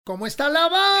¿Cómo está la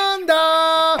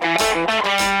banda?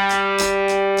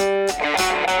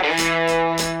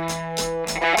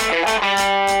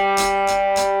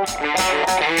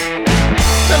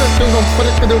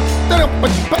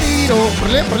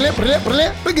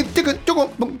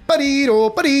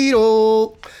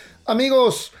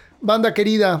 Amigos, banda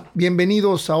querida,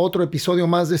 bienvenidos a otro episodio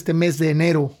más de este mes de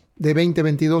enero de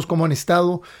 2022. ¿Cómo han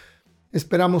estado?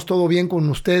 Esperamos todo bien con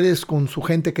ustedes, con su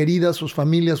gente querida, sus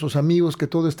familias, sus amigos, que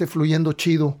todo esté fluyendo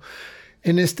chido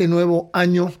en este nuevo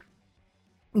año.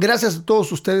 Gracias a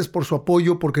todos ustedes por su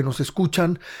apoyo, porque nos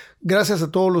escuchan. Gracias a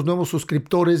todos los nuevos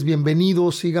suscriptores.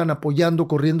 Bienvenidos, sigan apoyando,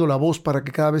 corriendo la voz para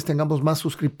que cada vez tengamos más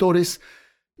suscriptores.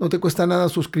 No te cuesta nada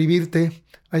suscribirte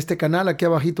a este canal. Aquí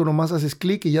abajito nomás haces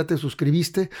clic y ya te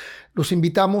suscribiste. Los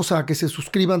invitamos a que se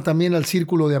suscriban también al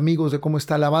círculo de amigos de Cómo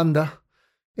está la banda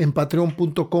en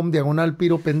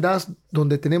patreon.com/Piro Pendaz,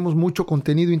 donde tenemos mucho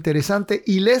contenido interesante.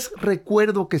 Y les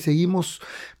recuerdo que seguimos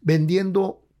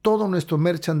vendiendo todo nuestro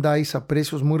merchandise a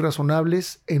precios muy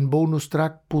razonables en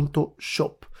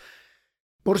bonustrack.shop.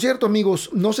 Por cierto, amigos,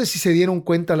 no sé si se dieron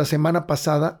cuenta la semana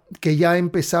pasada que ya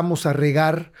empezamos a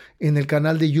regar en el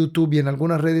canal de YouTube y en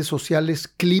algunas redes sociales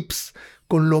clips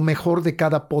con lo mejor de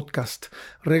cada podcast.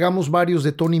 Regamos varios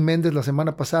de Tony Méndez la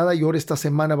semana pasada y ahora esta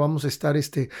semana vamos a estar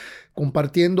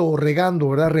compartiendo o regando,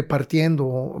 ¿verdad?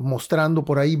 Repartiendo, mostrando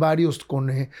por ahí varios con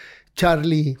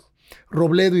Charlie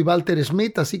Robledo y Walter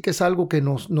Smith, así que es algo que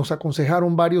nos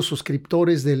aconsejaron varios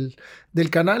suscriptores del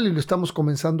canal y lo estamos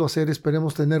comenzando a hacer.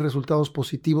 Esperemos tener resultados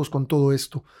positivos con todo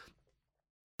esto.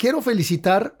 Quiero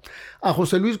felicitar a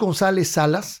José Luis González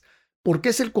Salas, porque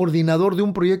es el coordinador de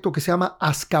un proyecto que se llama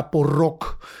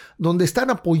Azcaporrock, donde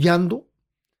están apoyando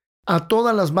a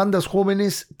todas las bandas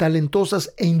jóvenes,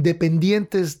 talentosas e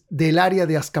independientes del área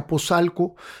de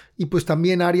Azcapotzalco y pues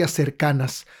también áreas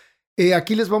cercanas.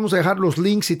 Aquí les vamos a dejar los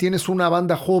links. Si tienes una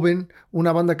banda joven,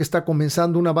 una banda que está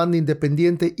comenzando, una banda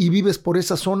independiente y vives por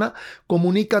esa zona,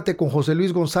 comunícate con José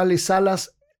Luis González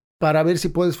Salas para ver si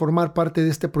puedes formar parte de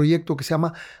este proyecto que se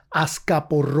llama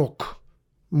Azcaporrock.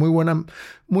 Muy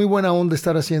buena onda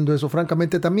estar haciendo eso,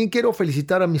 francamente. También quiero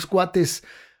felicitar a mis cuates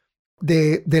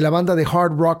de la banda de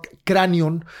hard rock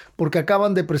Cranion, porque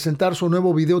acaban de presentar su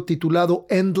nuevo video titulado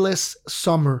Endless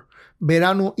Summer,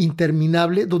 Verano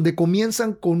Interminable, donde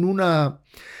comienzan con un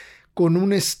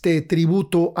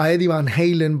tributo a Eddie Van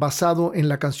Halen basado en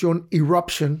la canción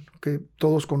Eruption, que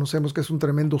todos conocemos que es un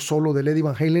tremendo solo del Eddie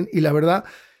Van Halen, y la verdad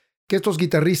que estos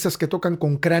guitarristas que tocan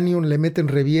con Cranion le meten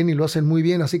re bien y lo hacen muy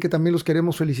bien, así que también los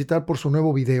queremos felicitar por su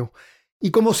nuevo video.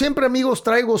 Y como siempre, amigos,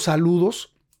 traigo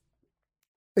saludos.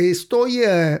 Estoy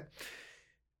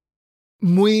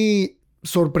muy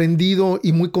sorprendido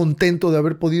y muy contento de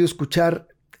haber podido escuchar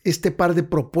este par de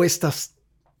propuestas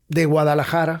de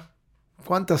Guadalajara.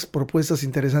 ¿Cuántas propuestas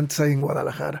interesantes hay en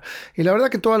Guadalajara? Y la verdad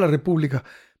que toda la República.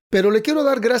 Pero le quiero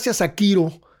dar gracias a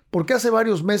Kiro, porque hace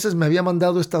varios meses me había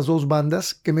mandado estas dos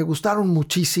bandas que me gustaron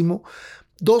muchísimo.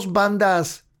 Dos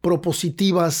bandas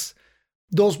propositivas,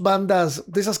 dos bandas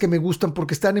de esas que me gustan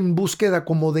porque están en búsqueda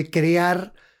como de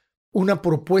crear una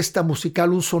propuesta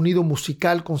musical, un sonido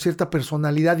musical con cierta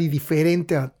personalidad y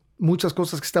diferente a muchas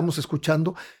cosas que estamos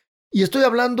escuchando. Y estoy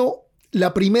hablando,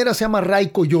 la primera se llama Ray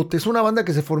Coyote, es una banda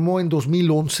que se formó en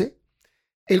 2011.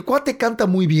 El cuate canta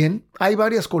muy bien, hay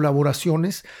varias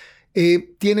colaboraciones.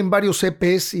 Tienen varios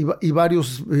EPs y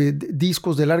varios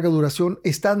discos de larga duración.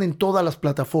 Están en todas las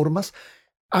plataformas.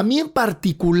 A mí en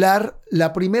particular,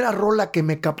 la primera rola que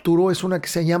me capturó es una que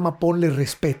se llama Ponle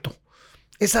Respeto.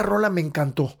 Esa rola me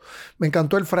encantó. Me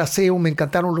encantó el fraseo, me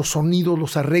encantaron los sonidos,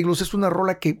 los arreglos. Es una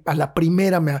rola que a la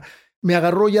primera me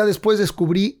agarró. Ya después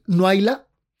descubrí Nuaila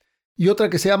y otra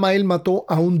que se llama Él mató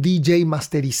a un DJ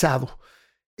masterizado.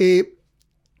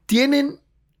 Tienen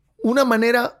una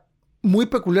manera muy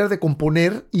peculiar de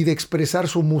componer y de expresar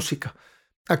su música.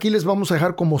 Aquí les vamos a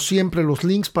dejar como siempre los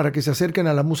links para que se acerquen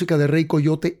a la música de Ray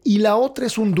Coyote. Y la otra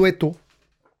es un dueto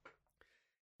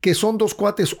que son dos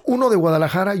cuates, uno de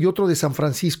Guadalajara y otro de San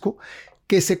Francisco,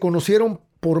 que se conocieron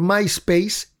por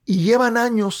MySpace y llevan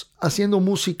años haciendo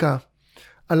música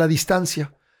a la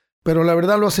distancia, pero la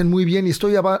verdad lo hacen muy bien y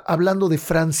estoy hablando de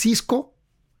Francisco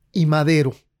y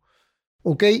Madero.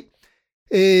 ¿Ok?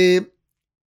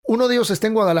 Uno de ellos está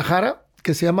en Guadalajara,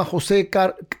 que se llama José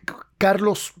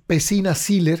Carlos Pesina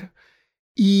Siller,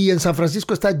 y en San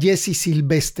Francisco está Jesse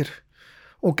Sylvester.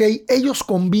 ¿Ok? Ellos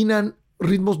combinan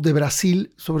ritmos de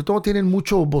Brasil, sobre todo tienen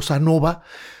mucho bossa nova,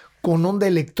 con onda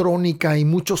electrónica y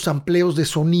muchos sampleos de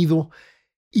sonido,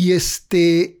 y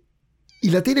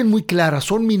la tienen muy clara,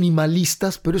 son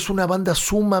minimalistas, pero es una banda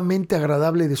sumamente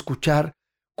agradable de escuchar,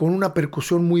 con una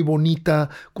percusión muy bonita,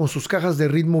 con sus cajas de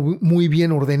ritmo muy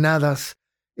bien ordenadas.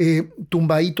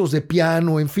 tumbaditos de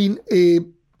piano, en fin,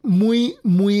 muy,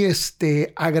 muy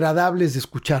agradables de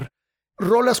escuchar.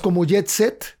 Rolas como Jet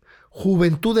Set,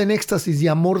 Juventud en Éxtasis y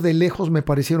Amor de Lejos me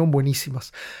parecieron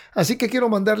buenísimas. Así que quiero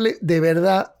mandarle de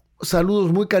verdad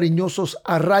saludos muy cariñosos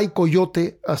a Ray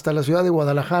Coyote hasta la ciudad de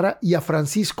Guadalajara y a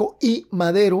Francisco y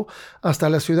Madero hasta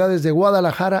las ciudades de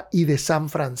Guadalajara y de San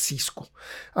Francisco.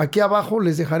 Aquí abajo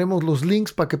les dejaremos los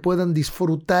links para que puedan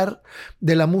disfrutar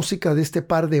de la música de este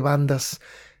par de bandas,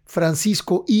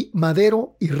 Francisco y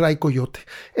Madero y Ray Coyote.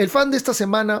 El fan de esta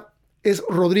semana es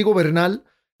Rodrigo Bernal.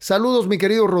 Saludos, mi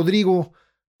querido Rodrigo,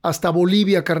 hasta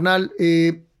Bolivia, carnal.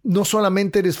 No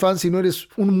solamente eres fan, sino eres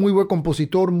un muy buen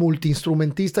compositor,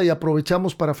 multiinstrumentista, y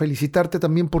aprovechamos para felicitarte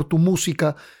también por tu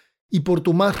música y por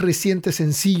tu más reciente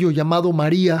sencillo llamado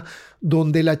María,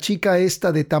 donde la chica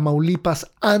esta de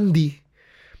Tamaulipas, Andy,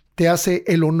 te hace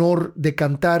el honor de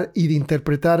cantar y de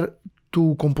interpretar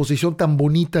tu composición tan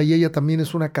bonita, y ella también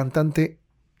es una cantante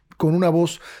con una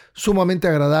voz sumamente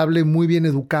agradable, muy bien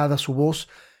educada su voz.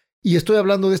 Y estoy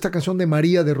hablando de esta canción de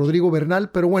María de Rodrigo Bernal,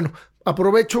 pero bueno,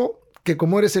 aprovecho que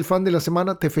como eres el fan de la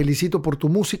semana, te felicito por tu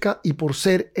música y por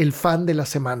ser el fan de la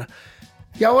semana.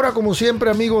 Y ahora, como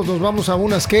siempre, amigos, nos vamos a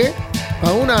unas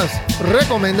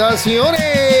recomendaciones.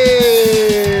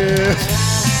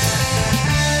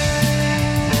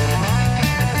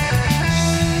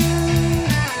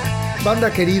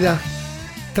 Banda querida,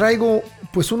 traigo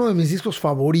pues uno de mis discos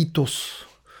favoritos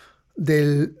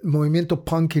del movimiento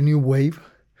punk y new wave.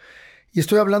 Y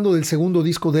estoy hablando del segundo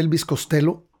disco de Elvis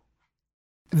Costello,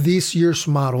 This Year's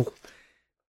Model.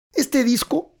 Este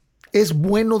disco es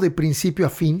bueno de principio a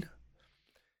fin.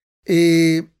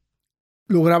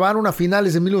 Lo grabaron a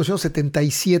finales de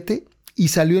 1977 y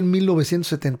salió en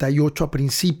 1978 a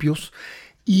principios.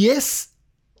 Y es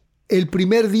el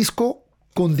primer disco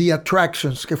con The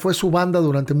Attractions, que fue su banda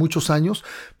durante muchos años,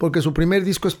 porque su primer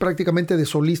disco es prácticamente de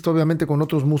solista, obviamente con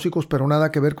otros músicos, pero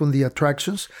nada que ver con The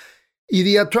Attractions. Y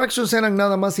The Attractions eran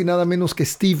nada más y nada menos que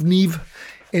Steve Neve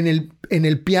en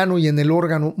el piano y en el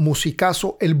órgano,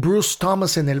 musicazo, el Bruce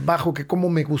Thomas en el bajo, que como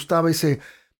me gustaba ese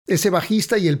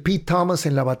bajista, y el Pete Thomas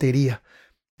en la batería.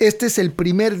 Este es el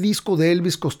primer disco de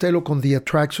Elvis Costello con The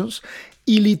Attractions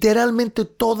y literalmente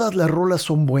todas las rolas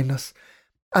son buenas.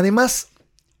 Además,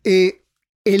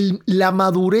 la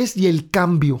madurez y el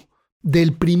cambio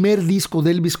del primer disco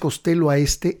de Elvis Costello a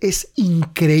este es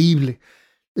increíble.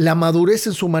 La madurez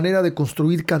en su manera de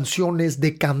construir canciones,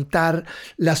 de cantar,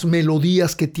 las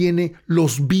melodías que tiene,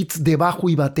 los beats de bajo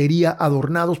y batería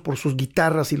adornados por sus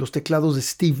guitarras y los teclados de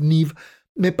Steve Neve.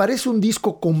 Me parece un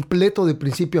disco completo de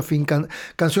principio a fin.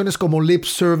 Canciones como Lip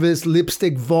Service,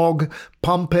 Lipstick Vogue,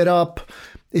 Pump It Up,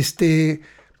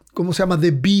 ¿cómo se llama?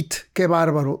 The Beat, qué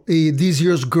bárbaro. This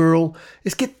Year's Girl.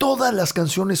 Es que todas las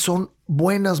canciones son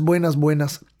buenas, buenas,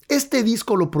 buenas. Este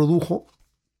disco lo produjo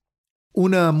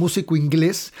un músico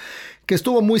inglés que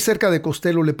estuvo muy cerca de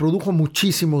Costello, le produjo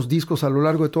muchísimos discos a lo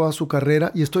largo de toda su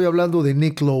carrera, y estoy hablando de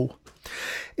Nick Lowe.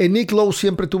 Nick Lowe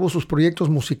siempre tuvo sus proyectos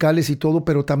musicales y todo,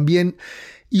 pero también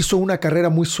hizo una carrera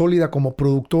muy sólida como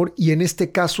productor, y en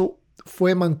este caso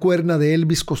fue mancuerna de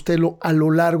Elvis Costello a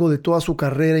lo largo de toda su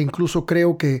carrera. Incluso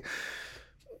creo que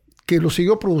lo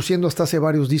siguió produciendo hasta hace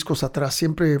varios discos atrás.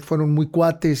 Siempre fueron muy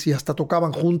cuates y hasta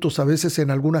tocaban juntos. A veces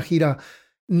en alguna gira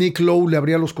Nick Lowe le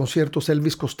abría los conciertos a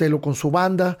Elvis Costello con su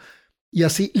banda, y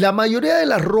así. La mayoría de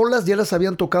las rolas ya las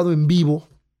habían tocado en vivo,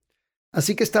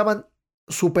 así que estaban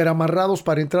súper amarrados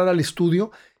para entrar al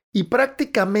estudio, y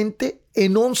prácticamente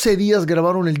en 11 días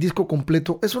grabaron el disco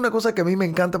completo. Es una cosa que a mí me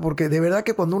encanta, porque de verdad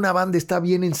que cuando una banda está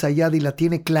bien ensayada y la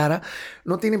tiene clara,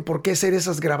 no tienen por qué hacer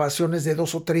esas grabaciones de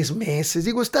 2 o 3 meses.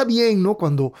 Digo, está bien, ¿no?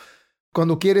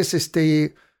 Cuando quieres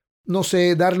no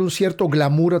sé, darle un cierto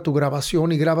glamour a tu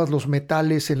grabación y grabas los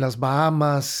metales en las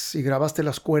Bahamas y grabaste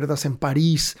las cuerdas en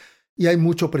París y hay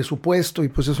mucho presupuesto y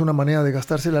pues es una manera de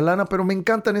gastarse la lana, pero me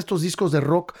encantan estos discos de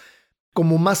rock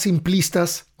como más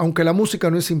simplistas, aunque la música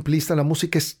no es simplista, la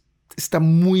música está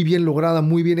muy bien lograda,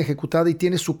 muy bien ejecutada y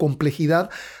tiene su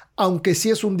complejidad, aunque sí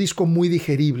es un disco muy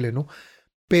digerible, ¿no?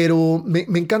 Pero me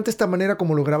encanta esta manera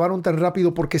como lo grabaron tan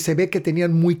rápido, porque se ve que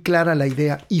tenían muy clara la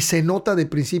idea y se nota de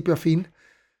principio a fin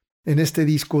en este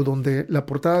disco, donde la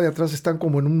portada de atrás están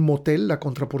como en un motel, la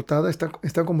contraportada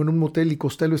está como en un motel y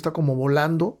Costello está como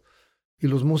volando y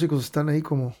los músicos están ahí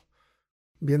como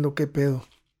viendo qué pedo.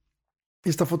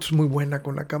 Esta foto es muy buena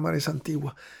con la cámara, es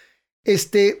antigua.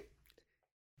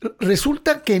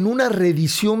 Resulta que en una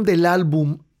reedición del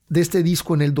álbum de este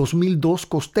disco en el 2002,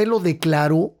 Costello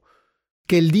declaró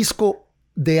que el disco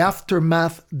The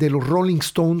Aftermath de los Rolling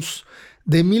Stones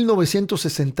de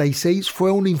 1966 fue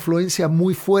una influencia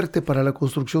muy fuerte para la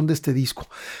construcción de este disco.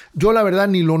 Yo la verdad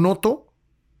ni lo noto,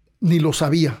 ni lo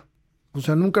sabía. O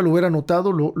sea, nunca lo hubiera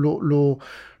notado.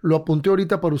 Lo apunté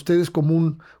ahorita para ustedes como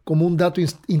un dato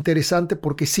interesante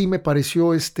porque sí me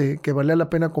pareció que valía la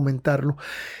pena comentarlo.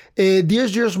 10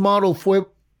 Years Model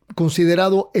fue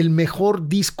considerado el mejor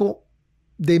disco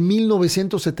de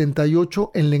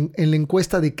 1978 en la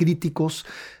encuesta de críticos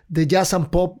de Jazz and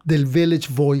Pop del Village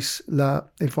Voice,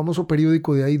 el famoso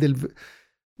periódico de ahí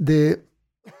de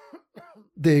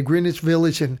Greenwich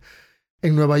Village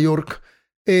en Nueva York.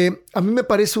 A mí me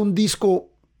parece un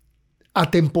disco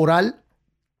atemporal.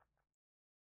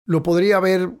 Lo podría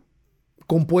haber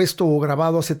compuesto o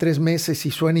grabado hace 3 meses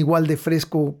y suena igual de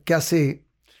fresco que hace,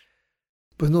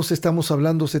 pues no sé, estamos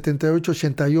hablando 78,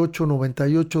 88,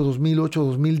 98, 2008,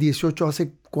 2018,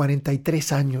 hace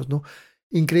 43 años, ¿no?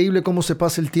 Increíble cómo se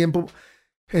pasa el tiempo.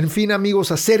 En fin,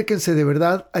 amigos, acérquense de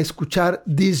verdad a escuchar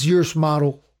This Year's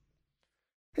Model.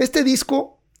 Este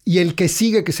disco y el que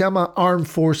sigue, que se llama Armed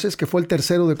Forces, que fue el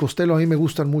tercero de Costello, a mí me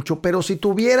gustan mucho, pero si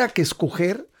tuviera que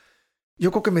escoger,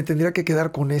 yo creo que me tendría que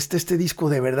quedar con este. Este disco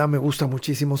de verdad me gusta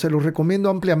muchísimo. Se los recomiendo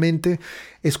ampliamente.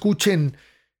 Escuchen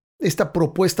esta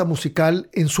propuesta musical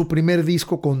en su primer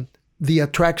disco con The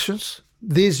Attractions.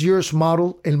 This Year's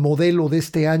Model, el modelo de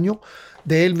este año,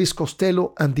 de Elvis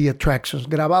Costello and The Attractions.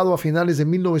 Grabado a finales de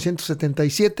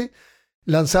 1977,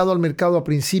 lanzado al mercado a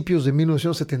principios de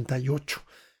 1978.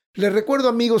 Les recuerdo,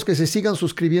 amigos, que se sigan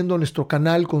suscribiendo a nuestro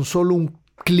canal. Con solo un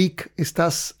clic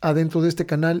estás adentro de este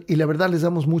canal y la verdad les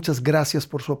damos muchas gracias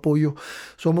por su apoyo.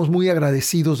 Somos muy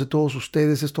agradecidos de todos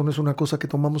ustedes. Esto no es una cosa que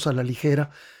tomamos a la ligera.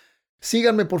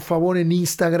 Síganme por favor en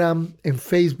Instagram, en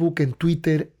Facebook, en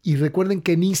Twitter, y recuerden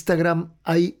que en Instagram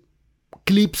hay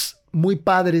clips muy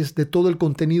padres de todo el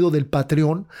contenido del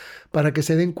Patreon para que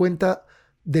se den cuenta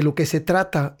de lo que se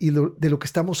trata y de lo que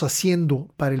estamos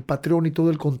haciendo para el Patreon y todo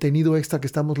el contenido extra que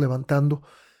estamos levantando.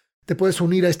 Te puedes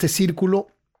unir a este círculo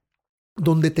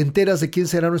donde te enteras de quién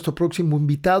será nuestro próximo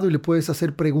invitado y le puedes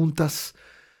hacer preguntas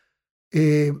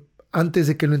antes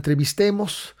de que lo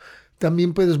entrevistemos.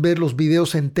 También puedes ver los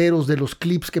videos enteros de los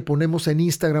clips que ponemos en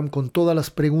Instagram con todas las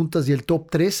preguntas y el top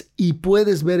 3, y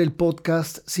puedes ver el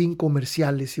podcast sin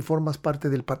comerciales si formas parte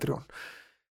del Patreon.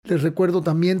 Les recuerdo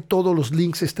también, todos los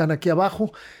links están aquí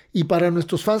abajo, y para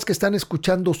nuestros fans que están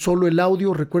escuchando solo el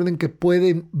audio, recuerden que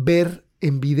pueden ver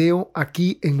en video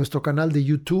aquí en nuestro canal de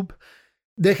YouTube.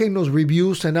 Déjennos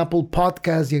reviews en Apple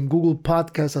Podcasts y en Google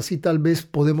Podcasts, así tal vez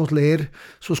podemos leer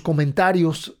sus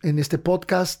comentarios en este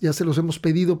podcast. Ya se los hemos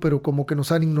pedido, pero como que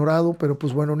nos han ignorado, pero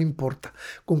pues bueno, no importa.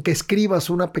 Con que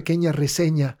escribas una pequeña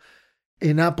reseña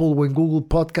en Apple o en Google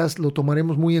Podcast, lo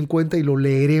tomaremos muy en cuenta y lo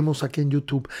leeremos aquí en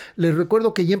YouTube. Les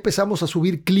recuerdo que ya empezamos a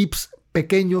subir clips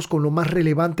pequeños con lo más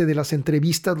relevante de las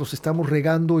entrevistas. Los estamos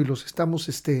regando y los estamos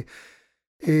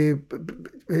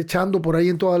echando por ahí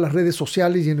en todas las redes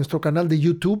sociales y en nuestro canal de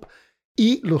YouTube,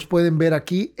 y los pueden ver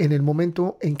aquí en el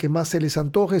momento en que más se les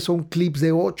antoje. Son clips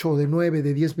de 8, de 9,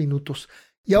 de 10 minutos.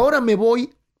 Y ahora me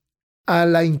voy a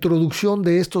la introducción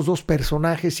de estos dos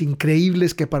personajes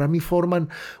increíbles que para mí forman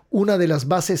una de las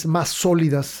bases más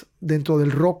sólidas dentro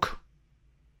del rock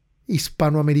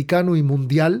hispanoamericano y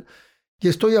mundial. Y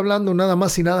estoy hablando nada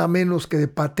más y nada menos que de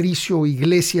Patricio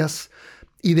Iglesias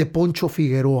y de Poncho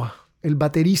Figueroa, el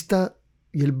baterista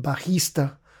y el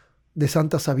bajista de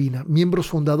Santa Sabina, miembros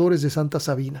fundadores de Santa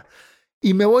Sabina.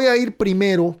 Y me voy a ir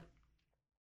primero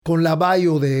con la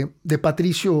bio de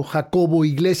Patricio Jacobo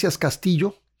Iglesias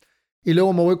Castillo, y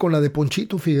luego me voy con la de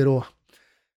Ponchito Figueroa.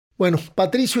 Bueno,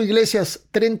 Patricio Iglesias,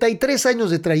 33 años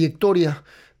de trayectoria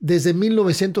desde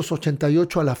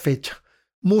 1988 a la fecha.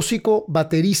 Músico,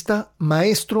 baterista,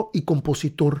 maestro y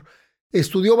compositor.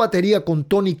 Estudió batería con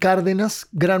Tony Cárdenas,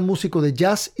 gran músico de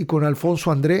jazz, y con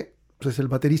Alfonso André, pues el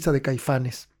baterista de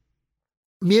Caifanes.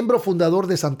 Miembro fundador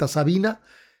de Santa Sabina,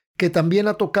 que también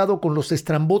ha tocado con los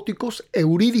Estrambóticos,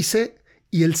 Eurídice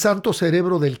y el Santo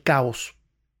Cerebro del Caos.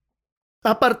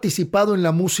 Ha participado en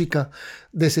la música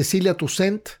de Cecilia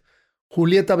Toussaint,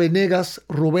 Julieta Venegas,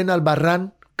 Rubén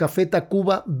Albarrán, Café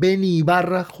Tacuba, Benny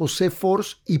Ibarra, José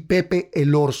Force y Pepe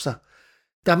Elorza.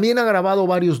 También ha grabado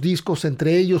varios discos,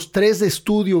 entre ellos 3 de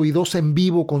estudio y 2 en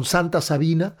vivo con Santa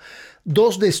Sabina,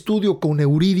 2 de estudio con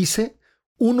Eurídice,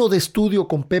 1 de estudio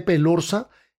con Pepe Elorza.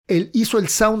 Él hizo el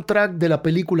soundtrack de la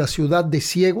película Ciudad de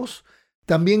Ciegos.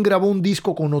 También grabó un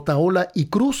disco con Otaola y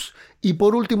Cruz, y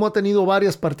por último ha tenido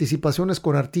varias participaciones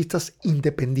con artistas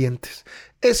independientes.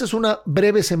 Esa es una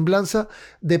breve semblanza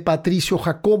de Patricio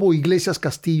Jacobo Iglesias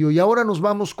Castillo, y ahora nos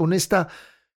vamos con esta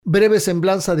breve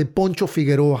semblanza de Poncho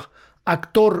Figueroa,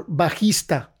 actor,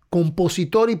 bajista,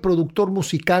 compositor y productor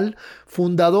musical,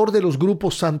 fundador de los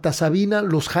grupos Santa Sabina,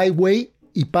 Los Highway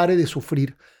y Pare de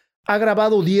Sufrir. Ha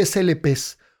grabado 10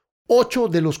 LPs. 8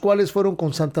 de los cuales fueron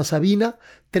con Santa Sabina,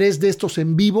 3 de estos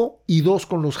en vivo y 2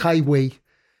 con los Highway.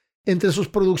 Entre sus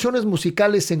producciones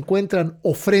musicales se encuentran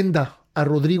Ofrenda a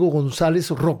Rodrigo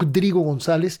González,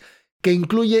 que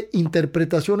incluye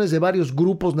interpretaciones de varios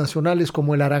grupos nacionales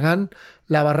como El Aragán,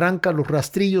 La Barranca, Los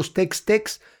Rastrillos, Tex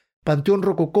Tex, Panteón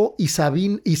Rococó y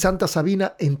Santa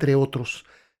Sabina, entre otros.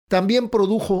 También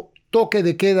produjo Toque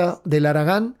de Queda del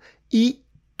Aragán y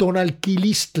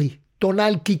Tonalquilistli,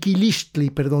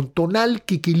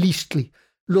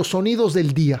 Los Sonidos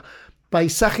del Día,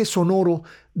 paisaje sonoro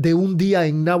de un día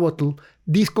en náhuatl,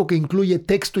 disco que incluye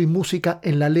texto y música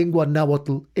en la lengua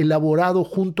náhuatl, elaborado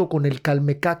junto con el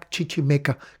Calmecac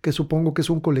Chichimeca, que supongo que es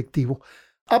un colectivo.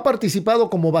 Ha participado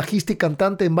como bajista y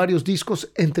cantante en varios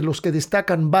discos, entre los que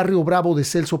destacan Barrio Bravo de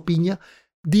Celso Piña,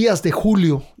 Días de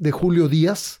Julio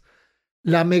Díaz,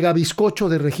 La Megabiscocho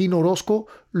de Regina Orozco,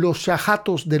 Los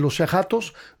Chajatos de Los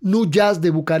Chajatos, Nu Jazz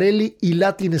de Bucareli y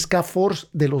Latin Ska Force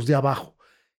de Los de Abajo.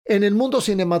 En el mundo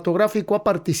cinematográfico ha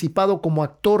participado como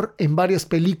actor en varias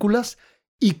películas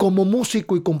y como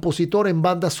músico y compositor en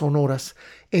bandas sonoras.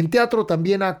 En teatro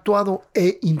también ha actuado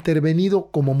e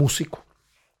intervenido como músico.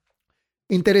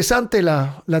 Interesante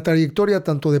la trayectoria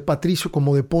tanto de Patricio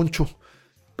como de Poncho.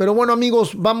 Pero bueno,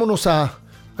 amigos, vámonos a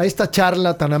esta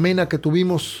charla tan amena que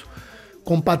tuvimos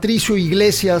con Patricio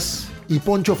Iglesias y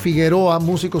Poncho Figueroa,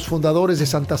 músicos fundadores de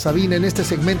Santa Sabina, en este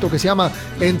segmento que se llama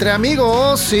Entre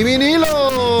Amigos y Vinilo.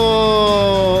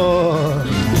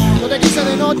 Yo te quise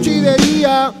de noche y de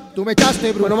día, tú me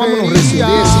echaste brujería. Bueno, vámonos, 10,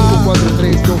 5, 4,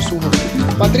 3, 2, 1.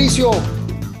 Patricio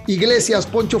Iglesias,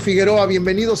 Poncho Figueroa,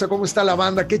 bienvenidos a ¿Cómo está la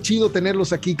banda? Qué chido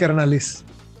tenerlos aquí, carnales.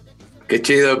 Qué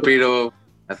chido, Piro.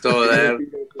 A todo dar.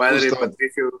 Padre,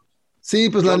 Patricio. Sí,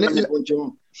 pues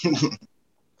Poncho.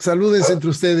 Salúdense entre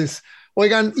ustedes.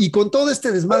 Oigan, y con todo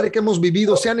este desmadre que hemos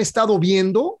vivido, ¿se han estado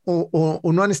viendo o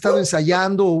no han estado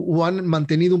ensayando o han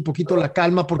mantenido un poquito la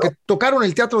calma? Porque tocaron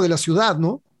el Teatro de la Ciudad,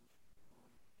 ¿no?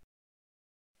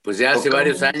 Pues ya hace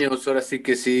varios años, ahora sí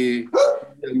que sí.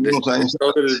 Después,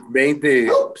 todo el 20,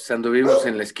 pues anduvimos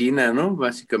en la esquina, ¿no?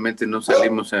 Básicamente no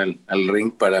salimos al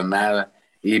ring para nada.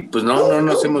 Y pues no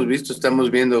nos hemos visto,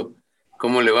 estamos viendo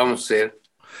cómo le vamos a hacer.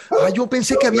 Yo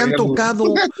pensé que habían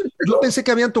tocado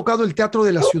el Teatro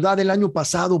de la Ciudad el año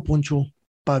pasado, Poncho,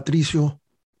 Patricio.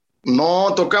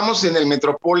 No, tocamos en el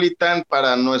Metropolitan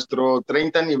para nuestro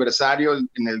 30 aniversario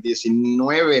en el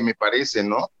 19, me parece,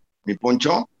 ¿no? Mi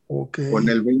Poncho. Okay. ¿O en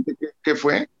el 20 qué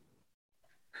fue?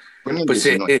 Pues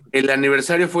el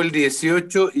aniversario fue el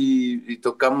 18 y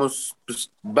tocamos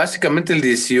pues, básicamente el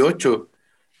 18.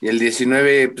 Y el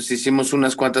 19 pues hicimos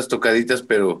unas cuantas tocaditas,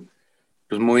 pero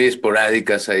pues muy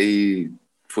esporádicas. Ahí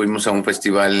fuimos a un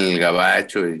festival en el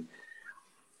Gabacho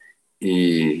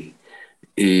y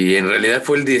en realidad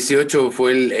fue el 18,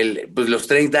 fue pues los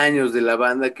 30 años de la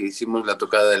banda que hicimos la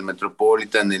tocada del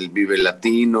Metropolitan, el Vive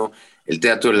Latino, el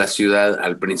Teatro de la Ciudad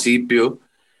al principio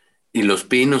y Los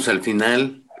Pinos al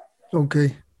final. Ok.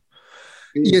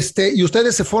 Y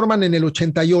ustedes se forman en el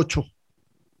 88.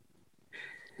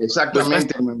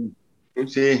 Exactamente.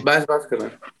 Pues sí. Vas,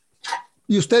 carnal.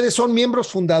 Y ustedes son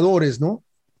miembros fundadores, ¿no?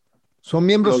 Son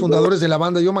miembros fundadores de la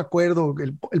banda. Yo me acuerdo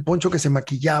el Poncho que se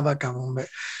maquillaba, cabrón.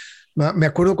 Me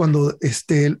acuerdo cuando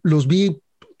los vi.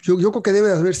 Yo creo que debe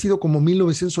de haber sido como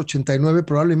 1989,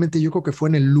 probablemente yo creo que fue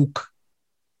en el Look.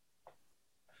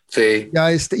 Sí. Ya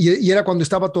y era cuando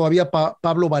estaba todavía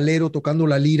Pablo Valero tocando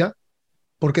la lira,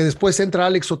 porque después entra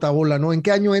Alex Otaola, ¿no? ¿En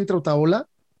qué año entra Otaola?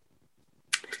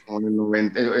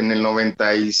 En el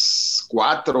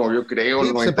 94, yo creo.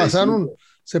 Sí, 95,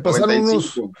 se pasaron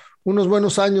unos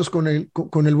buenos años con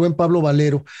el buen Pablo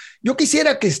Valero. Yo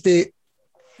quisiera que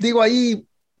digo ahí,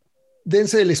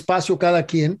 dense el espacio cada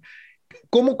quien.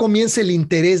 ¿Cómo comienza el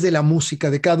interés de la música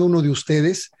de cada uno de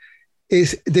ustedes?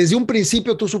 Desde un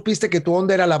principio tú supiste que tu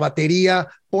onda era la batería.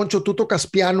 Poncho, tú tocas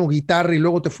piano, guitarra y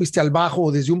luego te fuiste al bajo,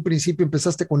 o desde un principio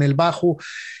empezaste con el bajo.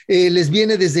 ¿Les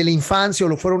viene desde la infancia o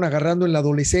lo fueron agarrando en la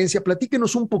adolescencia?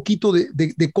 Platíquenos un poquito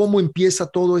de cómo empieza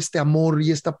todo este amor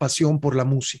y esta pasión por la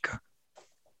música.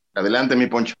 Adelante, mi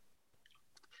Poncho.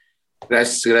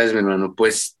 Gracias, mi hermano.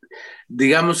 Pues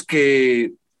digamos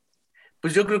que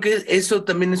pues yo creo que eso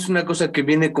también es una cosa que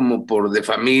viene como de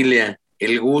familia,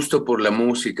 el gusto por la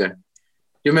música.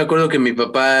 Yo me acuerdo que mi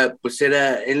papá, pues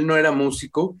él no era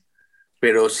músico,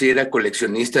 pero sí era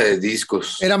coleccionista de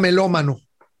discos. Era melómano.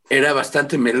 Era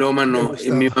bastante melómano. Y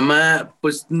mi mamá,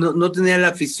 pues no tenía la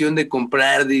afición de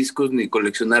comprar discos ni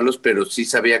coleccionarlos, pero sí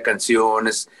sabía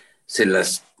canciones, se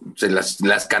las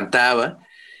cantaba.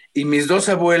 Y mis dos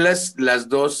abuelas, las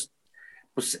dos,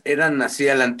 pues eran así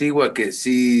a la antigua, que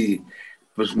sí,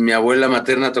 pues mi abuela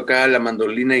materna tocaba la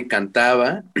mandolina y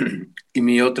cantaba. y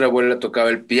mi otra abuela tocaba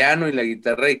el piano y la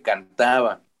guitarra y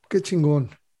cantaba. Qué chingón.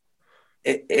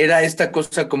 Era esta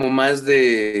cosa como más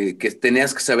de que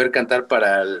tenías que saber cantar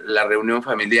para la reunión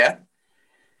familiar,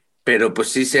 pero pues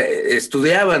sí se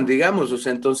estudiaban, digamos, o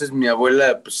sea, entonces mi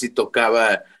abuela pues sí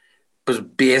tocaba pues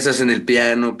piezas en el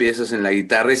piano, piezas en la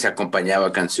guitarra y se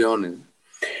acompañaba canciones.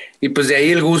 Y pues de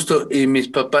ahí el gusto y mis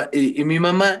papás y mi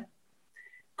mamá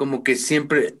como que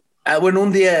siempre, bueno,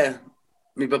 un día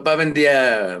mi papá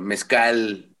vendía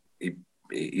mezcal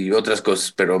y otras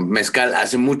cosas, pero mezcal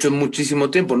hace muchísimo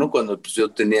tiempo, ¿no? Cuando pues,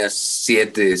 yo tenía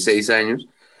 7, 6 años.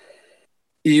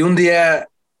 Y un día,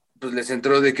 pues les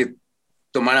entró de que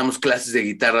tomáramos clases de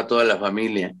guitarra toda la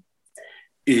familia.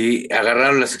 Y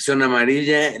agarraron la sección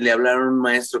amarilla, le hablaron a un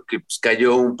maestro que pues,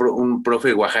 cayó un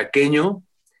profe oaxaqueño,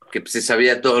 que pues, se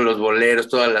sabía todos los boleros,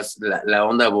 toda la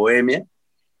onda bohemia,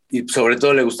 y sobre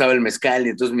todo le gustaba el mezcal,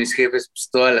 y entonces mis jefes, pues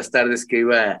todas las tardes que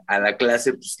iba a la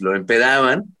clase, pues lo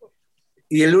empedaban,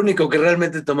 y el único que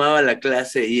realmente tomaba la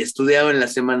clase y estudiaba en la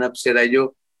semana, pues era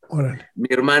yo. Órale. Mi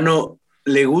hermano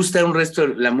le gusta un resto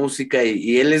la música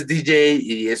y él es DJ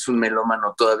y es un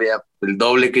melómano todavía el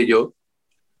doble que yo.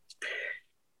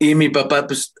 Y mi papá,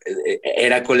 pues,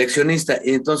 era coleccionista.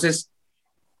 Y entonces,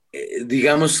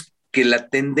 digamos que la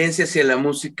tendencia hacia la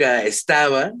música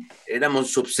estaba,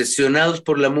 éramos obsesionados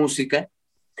por la música.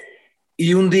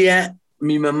 Y un día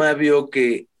mi mamá vio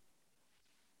que,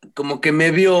 como que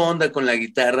me vio onda con la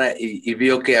guitarra y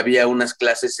vio que había unas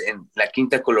clases en la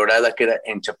Quinta Colorada, que era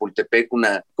en Chapultepec,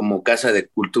 una como casa de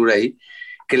cultura ahí,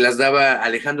 que las daba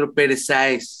Alejandro Pérez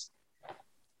Sáez.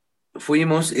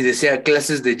 Fuimos y decía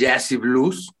clases de jazz y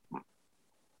blues.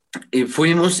 Y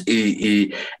fuimos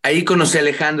y ahí conocí a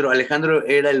Alejandro. Alejandro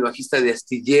era el bajista de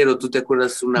Astillero, ¿tú te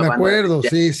acuerdas? Una Me banda acuerdo,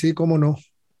 sí, sí, cómo no.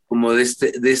 como de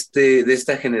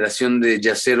esta generación de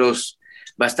jazzeros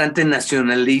bastante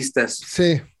nacionalistas,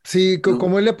 Sí, sí, ¿no?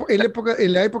 como en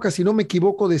la época, si no me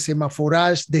equivoco, de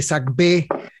Semaforage, de Sacbé,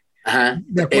 Ajá,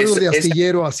 me acuerdo de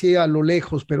Astillero, así a lo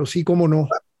lejos, pero sí, cómo no.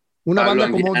 Una Pablo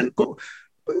banda como, Anguiano,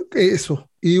 eso,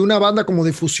 y una banda como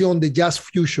de fusión, de jazz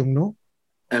fusion, ¿no?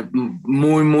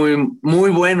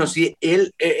 muy bueno. Sí,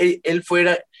 él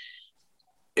fuera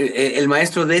el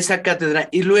maestro de esa cátedra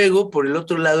y luego, por el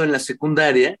otro lado, en la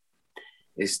secundaria,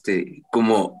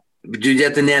 como yo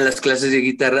ya tenía las clases de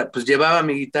guitarra, pues llevaba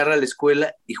mi guitarra a la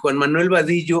escuela y Juan Manuel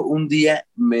Vadillo un día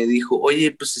me dijo,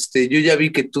 oye, pues yo ya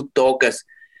vi que tú tocas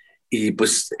y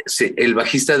pues el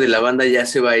bajista de la banda ya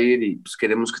se va a ir y pues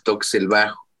queremos que toques el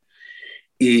bajo.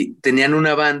 Y tenían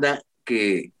una banda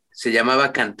que se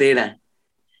llamaba Cantera,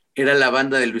 era la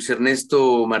banda de Luis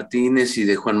Ernesto Martínez y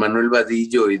de Juan Manuel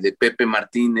Vadillo y de Pepe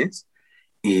Martínez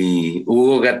y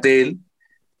Hugo Gatell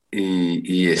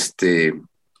y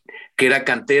que era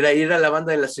Cantera y era la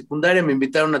banda de la secundaria, me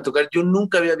invitaron a tocar. Yo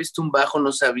nunca había visto un bajo,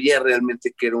 no sabía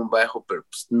realmente qué era un bajo, pero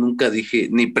pues nunca dije,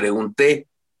 ni pregunté.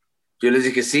 Yo les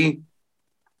dije, sí,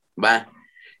 va.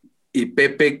 Y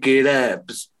Pepe, que era,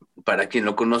 pues, para quien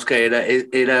lo conozca,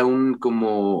 era un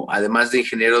como, además de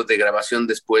ingeniero de grabación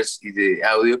después y de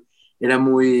audio, era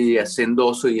muy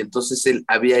hacendoso y entonces él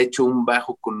había hecho un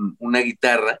bajo con una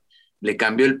guitarra, le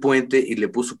cambió el puente y le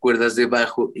puso cuerdas de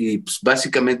bajo y pues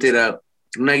básicamente era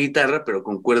una guitarra pero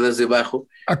con cuerdas de bajo.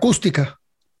 Acústica.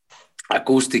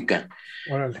 Acústica.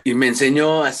 Órale. Y me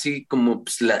enseñó así como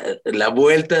pues, la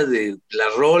vuelta de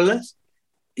las rolas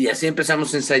y así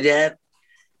empezamos a ensayar.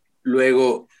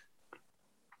 Luego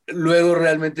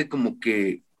realmente como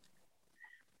que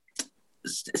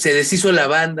se deshizo la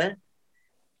banda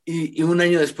y un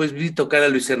año después vi tocar a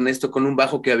Luis Ernesto con un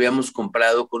bajo que habíamos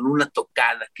comprado, con una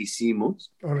tocada que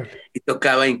hicimos. Órale. Y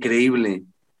tocaba increíble.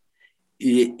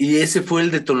 Y ese fue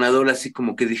el detonador, así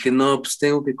como que dije, no, pues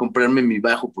tengo que comprarme mi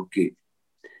bajo porque,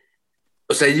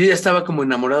 o sea, yo ya estaba como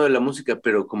enamorado de la música,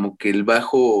 pero como que el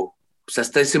bajo, pues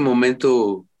hasta ese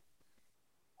momento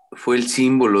fue el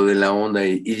símbolo de la onda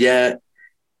y ya,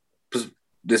 pues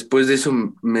después de eso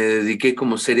me dediqué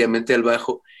como seriamente al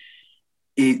bajo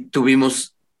y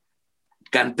tuvimos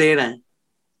Cantera.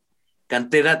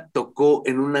 Cantera tocó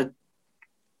en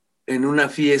una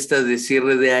fiesta de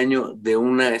cierre de año de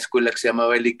una escuela que se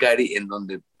llamaba El Icari, en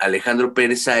donde Alejandro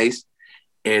Pérez Sáez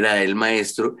era el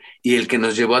maestro, y el que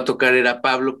nos llevó a tocar era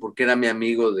Pablo, porque era mi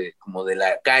amigo como de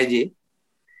la calle.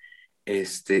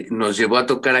 Nos llevó a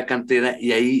tocar a Cantera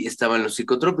y ahí estaban los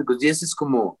psicotrópicos, y ese es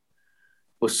como,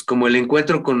 pues, como el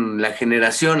encuentro con la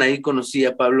generación. Ahí conocí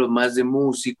a Pablo más de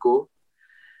músico,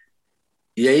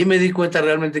 y ahí me di cuenta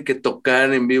realmente que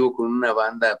tocar en vivo con una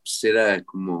banda, pues, era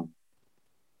como,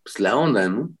 pues, la onda,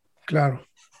 ¿no? Claro.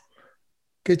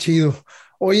 Qué chido.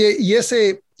 Oye, ¿y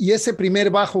ese primer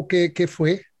bajo qué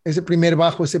fue? Ese primer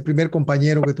bajo, ese primer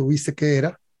compañero que tuviste, ¿qué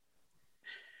era?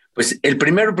 Pues el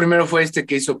primero fue este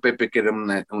que hizo Pepe, que era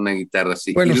una guitarra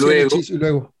así. Bueno, y sí, luego y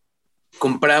luego.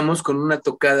 compramos con una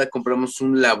tocada, compramos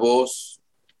un La Voz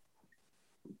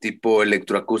tipo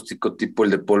electroacústico, tipo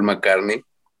el de Paul McCartney,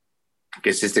 que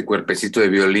es este cuerpecito de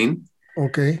violín.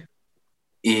 Ok.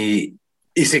 Y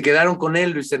se quedaron con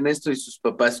él, Luis Ernesto y sus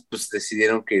papás, pues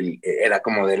decidieron que era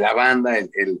como de la banda,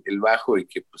 el bajo, y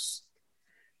que pues...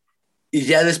 Y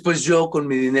ya después yo con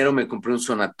mi dinero me compré un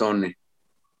Sonatone.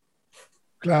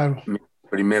 Claro. Mi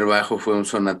primer bajo fue un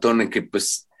Sonatone que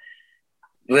pues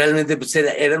realmente pues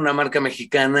era una marca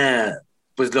mexicana,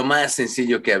 pues lo más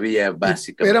sencillo que había,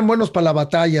 básicamente. Eran buenos para la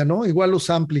batalla, ¿no? Igual los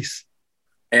amplis.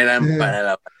 Eran para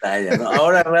la batalla, ¿no?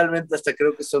 Ahora realmente hasta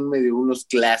creo que son medio unos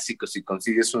clásicos si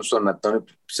consigues un Sonatone,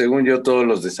 según yo todos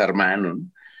los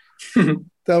desarmaron, ¿no?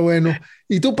 Está bueno.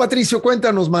 Y tú, Patricio,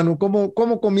 cuéntanos, mano,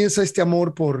 ¿cómo comienza este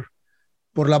amor por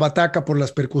la bataca, por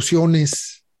las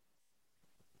percusiones?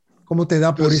 ¿Cómo te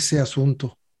da por ese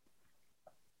asunto?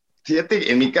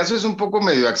 Fíjate, en mi caso es un poco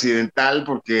medio accidental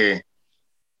porque,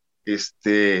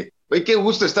 oye, qué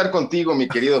gusto estar contigo, mi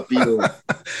querido Piro.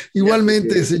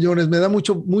 Igualmente, señores, me da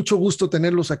mucho gusto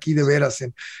tenerlos aquí de veras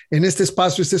en este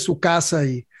espacio. Esta es su casa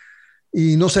y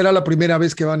no será la primera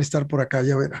vez que van a estar por acá,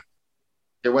 ya verán.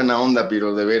 Qué buena onda,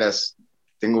 Piro, de veras.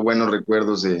 Tengo buenos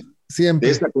recuerdos de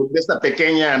esta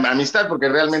pequeña amistad, porque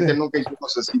realmente nunca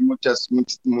hicimos así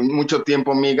mucho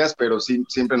tiempo amigas, pero sí,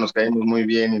 siempre nos caímos muy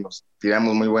bien y nos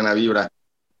tiramos muy buena vibra.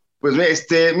 Pues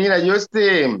mira, yo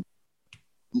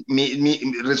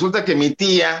resulta que mi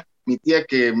tía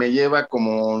que me lleva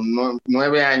como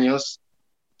 9 años,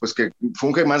 pues que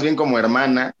funge más bien como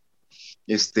hermana,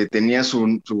 tenía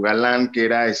su galán que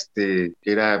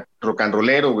era rock and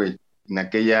rollero, güey, en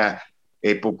aquella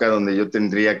época donde yo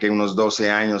tendría que unos 12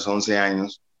 años, 11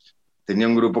 años, tenía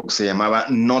un grupo que se llamaba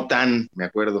No Tan, me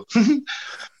acuerdo.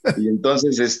 Y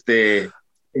entonces,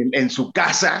 en su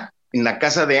casa, en la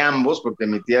casa de ambos, porque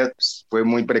mi tía pues, fue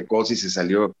muy precoz y se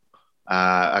salió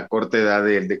a corta edad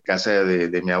de casa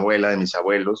de mi abuela, de mis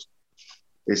abuelos,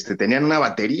 tenían una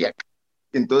batería.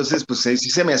 Entonces, pues sí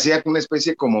se me hacía una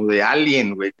especie como de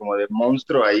alien, güey, como de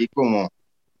monstruo ahí, como,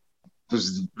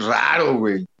 pues raro,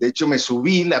 güey. De hecho, me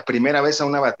subí la primera vez a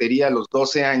una batería a los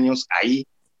 12 años ahí,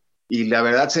 y la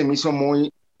verdad se me hizo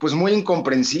pues muy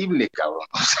incomprensible, cabrón.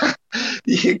 O sea,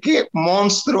 dije, ¿qué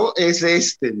monstruo es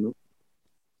no?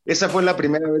 Esa fue la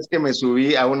primera vez que me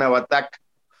subí a una bataca.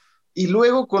 Y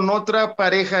luego con otra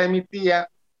pareja de mi tía,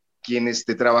 quien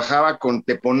trabajaba con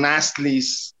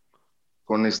Teponastlis,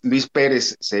 con Luis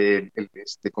Pérez,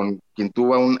 con quien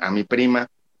tuvo a mi prima,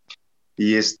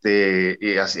 y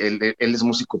él es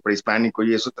músico prehispánico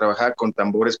y eso, trabajaba con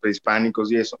tambores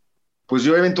prehispánicos y eso. Pues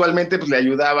yo eventualmente pues, le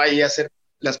ayudaba ahí a hacer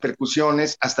las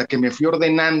percusiones hasta que me fui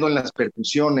ordenando en las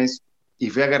percusiones y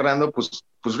fui agarrando pues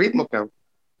ritmo, cabrón.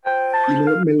 Y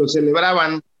me lo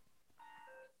celebraban,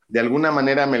 de alguna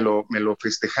manera me lo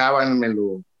festejaban,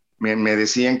 me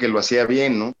decían que lo hacía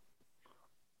bien, ¿no?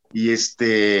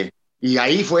 Y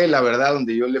ahí fue la verdad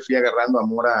donde yo le fui agarrando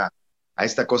amor a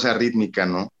esta cosa rítmica,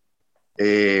 ¿no?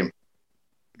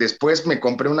 Después me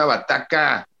compré una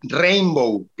bataca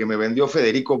Rainbow que me vendió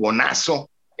Federico Bonazo,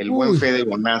 buen Fede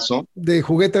Bonazo. De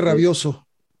juguete rabioso.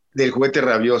 Del juguete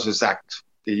rabioso, exacto.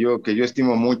 Que yo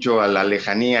estimo mucho a la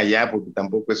lejanía ya, porque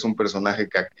tampoco es un personaje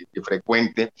que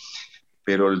frecuente,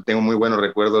 pero tengo muy buenos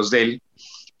recuerdos de él.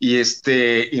 Y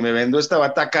me vendió esta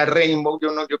bataca Rainbow.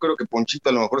 Yo creo que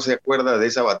Ponchito a lo mejor se acuerda de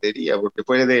esa batería, porque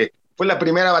fue la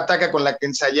primera bataca con la que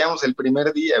ensayamos el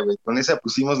primer día, güey. Con esa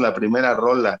pusimos la primera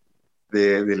rola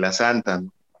de la Santa,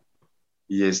 ¿no?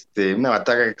 Y una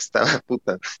bataca que estaba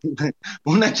puta,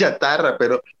 una chatarra,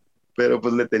 pero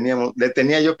pues le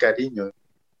tenía yo cariño.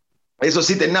 Eso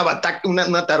sí, tenía una bataca,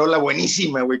 una tarola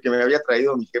buenísima, güey, que me había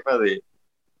traído mi jefa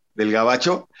del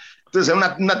gabacho. Entonces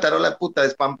era una tarola puta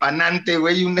despampanante,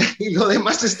 güey, y lo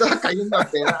demás estaba cayendo a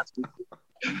pedazos.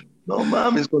 No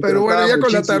mames. Pero bueno, ya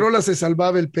con la tarola se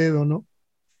salvaba el pedo, ¿no?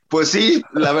 Pues sí,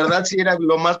 la verdad sí era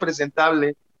lo más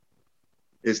presentable.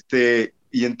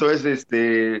 Y entonces,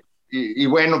 y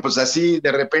bueno, pues así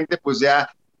de repente, pues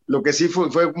ya lo que sí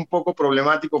fue un poco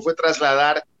problemático fue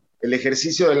trasladar el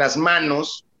ejercicio de las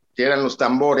manos, que eran los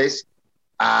tambores,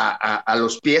 a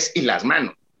los pies y las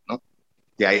manos, ¿no?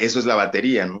 Y eso es la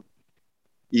batería, ¿no?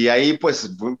 Y ahí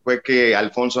pues fue que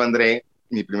Alfonso André,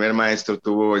 mi primer maestro,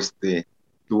 tuvo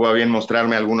a bien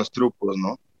mostrarme algunos trucos,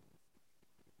 ¿no?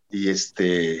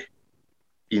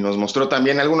 Y nos mostró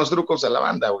también algunos trucos a la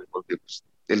banda, güey, porque pues,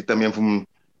 él también fue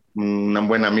un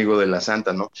buen amigo de la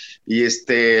Santa, ¿no? Y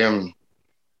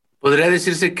podría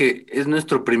decirse que es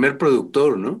nuestro primer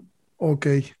productor, ¿no? Ok.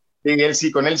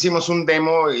 Sí, con él hicimos un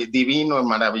demo divino,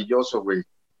 maravilloso, güey.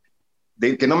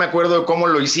 que no me acuerdo cómo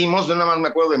lo hicimos, yo nada más me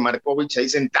acuerdo de Markovich ahí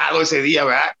sentado ese día,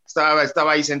 ¿verdad?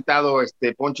 Estaba ahí sentado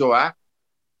Poncho, ¿verdad?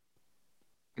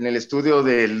 En el estudio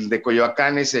de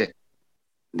Coyoacán ese.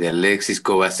 De Alexis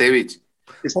Kovacevic.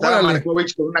 Estaba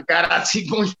Markovich con una cara así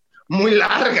muy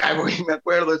larga, güey, me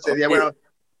acuerdo ese día. Bueno,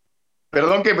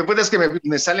 perdón que es que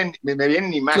me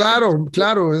vienen imágenes.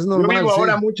 Claro, es normal.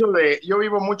 Yo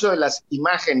vivo mucho de las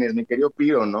imágenes, mi querido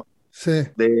Piro, ¿no? Sí.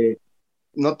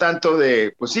 No tanto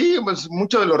pues sí, pues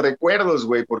mucho de los recuerdos,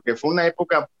 güey, porque fue una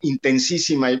época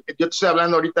intensísima. Yo te estoy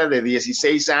hablando ahorita de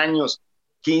 16 años,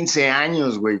 15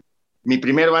 años, güey. Mi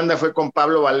primer banda fue con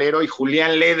Pablo Valero y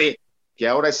Julián Lede, que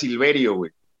ahora es Silverio,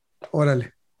 güey.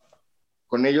 Órale.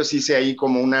 Con ellos hice ahí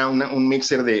como un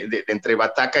mixer de entre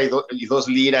bataca y dos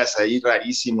liras ahí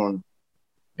rarísimo.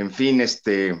 En fin,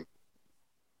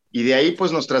 y de ahí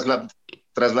pues nos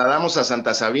trasladamos a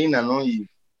Santa Sabina, ¿no?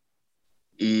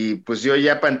 Y pues yo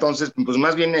ya para entonces, pues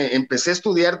más bien empecé a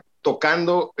estudiar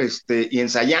tocando y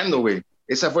ensayando, güey.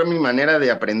 Esa fue mi manera de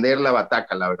aprender la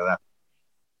bataca, la verdad.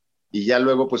 Y ya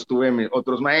luego pues tuve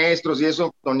otros maestros y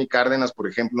eso, Tony Cárdenas, por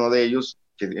ejemplo, uno de ellos,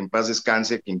 que en paz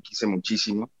descanse, quien quise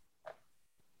muchísimo.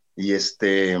 Y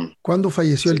 ¿Cuándo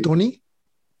falleció el Tony?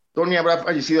 Tony habrá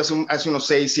fallecido hace unos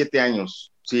 6, 7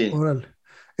 años, sí. Órale.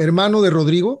 ¿Hermano de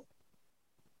Rodrigo?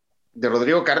 ¿De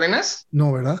Rodrigo Cárdenas?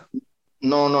 No, ¿verdad?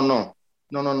 No.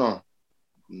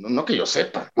 No que yo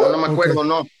sepa. No me acuerdo,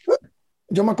 no.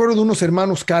 Yo me acuerdo de unos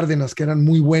hermanos Cárdenas que eran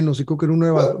muy buenos y creo que era uno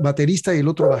era baterista y el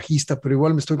otro bajista, pero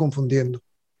igual me estoy confundiendo.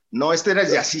 No, era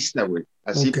jazzista, güey.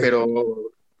 Así, pero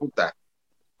puta.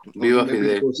 Viva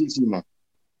Fidel.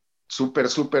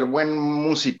 Súper buen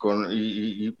músico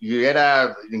y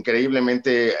era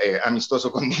increíblemente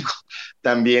amistoso conmigo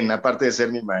también, aparte de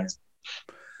ser mi maestro.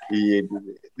 Y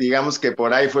digamos que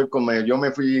por ahí fue como yo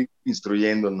me fui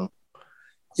instruyendo, ¿no?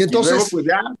 Y entonces, luego pues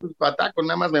ya, pues pataco,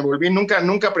 nada más me volví, nunca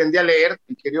aprendí a leer,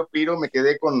 mi querido Piro, me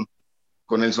quedé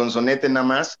con el sonsonete nada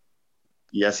más,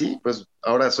 y así, pues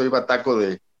ahora soy bataco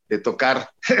de tocar.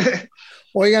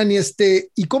 Oigan,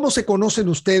 ¿y cómo se conocen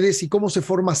ustedes y cómo se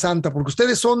forma Santa? Porque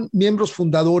ustedes son miembros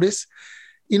fundadores,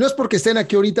 y no es porque estén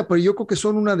aquí ahorita, pero yo creo que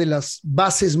son una de las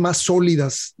bases más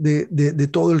sólidas de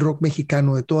todo el rock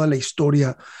mexicano, de toda la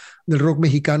historia del rock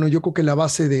mexicano. Yo creo que la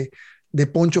base de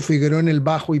Poncho Figueroa en el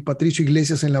bajo y Patricio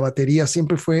Iglesias en la batería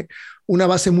siempre fue una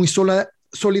base muy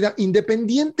sólida,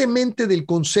 independientemente del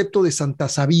concepto de Santa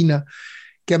Sabina,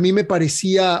 que a mí me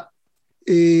parecía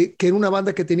que era una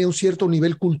banda que tenía un cierto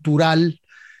nivel cultural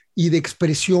y de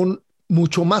expresión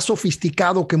mucho más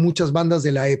sofisticado que muchas bandas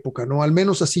de la época, ¿no? Al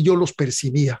menos así yo los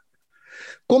percibía.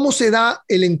 ¿Cómo se da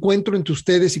el encuentro entre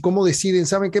ustedes y cómo deciden,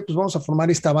 saben qué, pues vamos a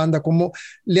formar esta banda? ¿Cómo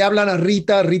le hablan a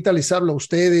Rita les habla a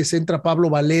ustedes, entra Pablo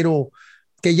Valero,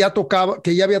 que ya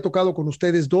había tocado con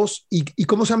ustedes dos, y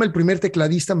cómo se llama el primer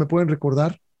tecladista, ¿me pueden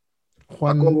recordar?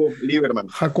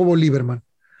 Jacobo Lieberman.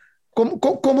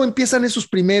 ¿Cómo empiezan esos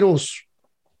primeros,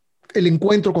 el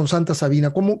encuentro con Santa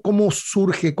Sabina? ¿Cómo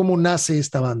surge, cómo nace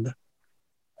esta banda?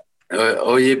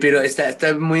 Oye, pero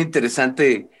está muy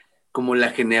interesante como la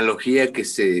genealogía que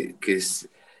se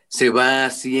va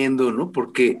haciendo, ¿no?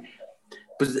 Porque,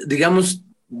 pues, digamos,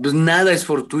 pues nada es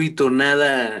fortuito,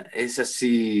 nada es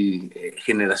así,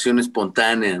 generación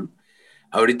espontánea, ¿no?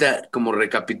 Ahorita, como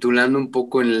recapitulando un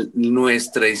poco en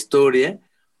nuestra historia,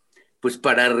 pues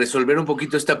para resolver un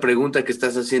poquito esta pregunta que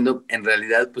estás haciendo, en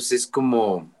realidad, pues es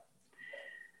como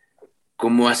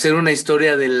hacer una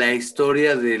historia de la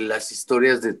historia de las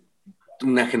historias de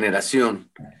una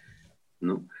generación,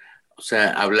 ¿no? O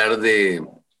sea, hablar de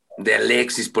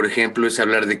Alexis, por ejemplo, es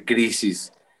hablar de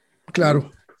Crisis. Claro.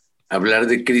 ¿No? Hablar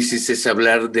de Crisis es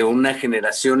hablar de una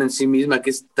generación en sí misma, que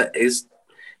es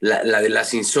la de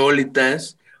las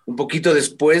insólitas, un poquito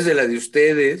después de la de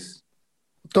ustedes.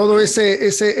 Todo esa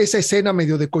escena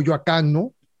medio de Coyoacán,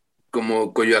 ¿no?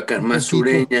 Como Coyoacán, más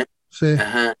sureña. Sí.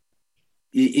 Ajá.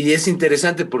 Y es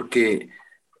interesante porque,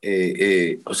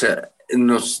 o sea,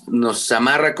 nos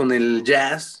amarra con el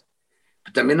jazz,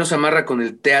 también nos amarra con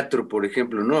el teatro, por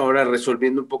ejemplo, ¿no? Ahora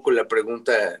resolviendo un poco la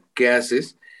pregunta ¿qué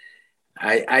haces?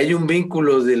 Hay un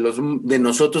vínculo de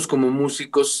nosotros como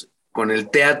músicos con el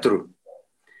teatro.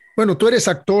 Bueno, tú eres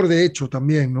actor, de hecho,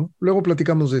 también, ¿no? Luego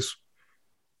platicamos de eso.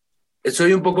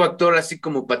 Soy un poco actor, así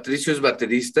como Patricio es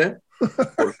baterista.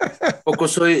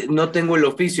 No tengo el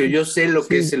oficio, yo sé lo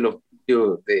que es el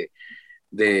oficio de...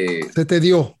 Se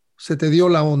te dio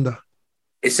la onda.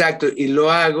 Exacto, y lo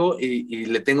hago y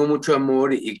le tengo mucho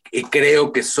amor y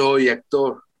creo que soy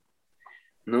actor,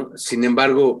 ¿no? Sin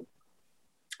embargo,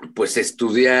 pues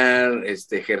estudiar,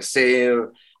 ejercer,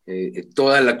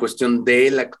 toda la cuestión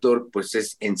del actor, pues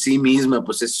es en sí misma,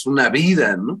 pues es una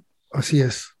vida, ¿no? Así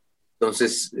es.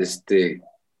 Entonces,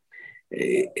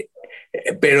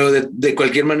 pero de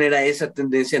cualquier manera esa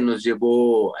tendencia nos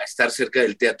llevó a estar cerca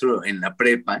del teatro en la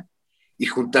prepa y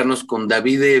juntarnos con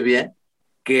David Evia,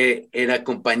 que era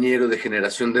compañero de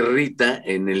generación de Rita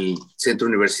en el Centro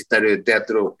Universitario de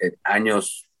Teatro en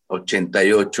años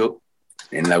 88,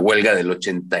 en la huelga del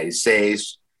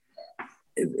 86,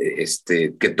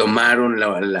 que tomaron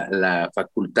la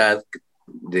facultad,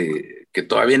 que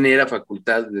todavía no era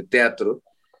facultad de teatro.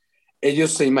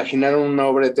 Ellos se imaginaron una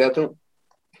obra de teatro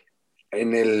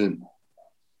en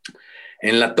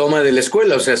la toma de la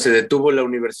escuela, o sea, se detuvo la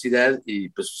universidad y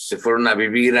pues se fueron a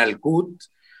vivir al CUT,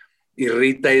 y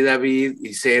Rita y David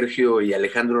y Sergio y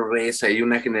Alejandro Reza y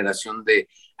una generación de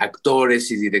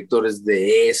actores y directores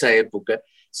de esa época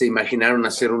se imaginaron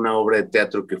hacer una obra de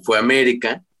teatro que fue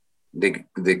América,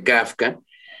 de Kafka,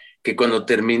 que cuando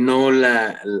terminó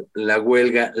la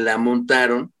huelga la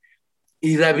montaron,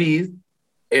 y David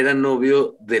era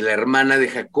novio de la hermana de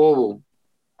Jacobo.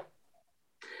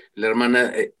 La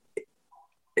hermana,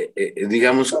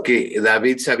 digamos que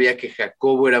David sabía que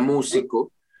Jacobo era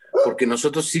músico, porque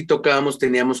nosotros sí tocábamos,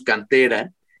 teníamos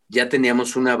cantera, ya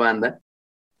teníamos una banda,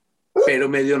 pero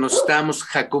medio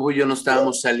Jacobo y yo nos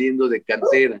estábamos saliendo de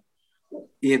cantera.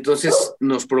 Y entonces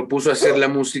nos propuso hacer la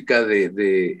música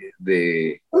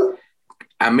de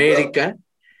América.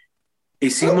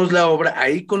 Hicimos la obra,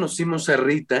 ahí conocimos a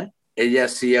Rita, ella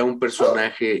hacía un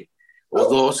personaje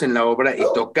o dos en la obra y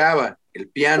tocaba el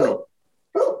piano,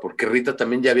 porque Rita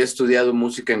también ya había estudiado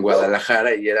música en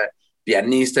Guadalajara y era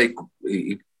pianista y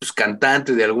pues,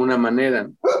 cantante de alguna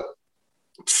manera.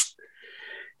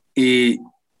 Y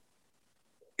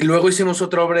luego hicimos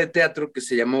otra obra de teatro que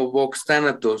se llamó Vox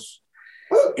Thanatos.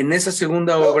 En esa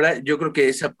segunda obra, yo creo que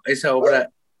esa obra,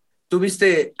 ¿tú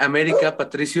viste América,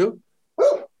 Patricio?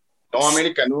 No,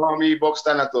 América, no, a mí Vox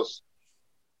Thanatos.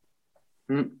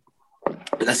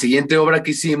 La siguiente obra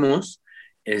que hicimos,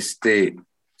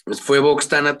 pues fue Vox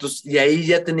Thanatos, y ahí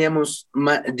ya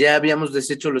habíamos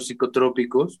deshecho los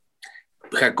psicotrópicos.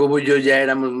 Jacobo y yo ya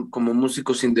éramos como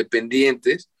músicos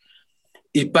independientes,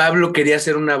 y Pablo quería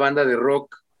hacer una banda de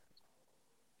rock,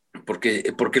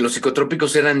 porque los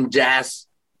psicotrópicos eran jazz,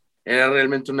 era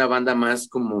realmente una banda más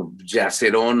como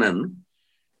jazzerona, ¿no?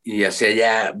 Y hacia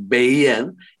allá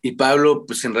veían, y Pablo,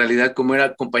 pues en realidad como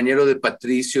era compañero de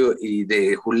Patricio y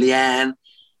de Julián,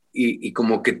 y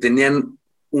como que tenían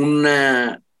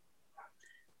una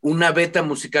beta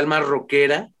musical más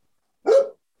rockera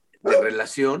de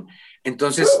relación.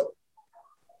 Entonces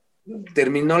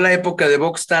terminó la época de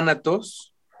Vox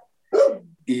Thanatos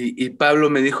y Pablo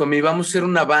me dijo a mí, vamos a hacer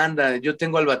una banda, yo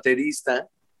tengo al baterista,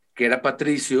 que era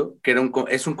Patricio, que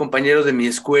es un compañero de mi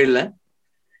escuela,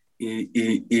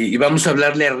 y vamos a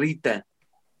hablarle a Rita.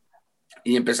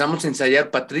 Y empezamos a ensayar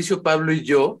Patricio, Pablo y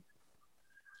yo,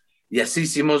 y así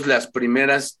hicimos las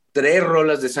primeras 3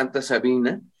 rolas de Santa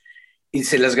Sabina, y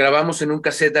se las grabamos en un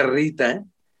cassette a Rita,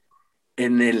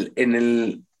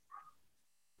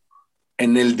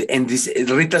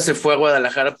 Rita se fue a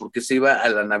Guadalajara porque se iba a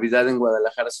la Navidad en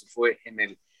Guadalajara, se fue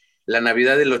la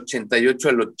Navidad del 88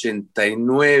 al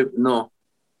 89, no,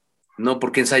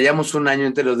 porque ensayamos un año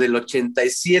entero, del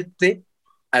 87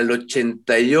 al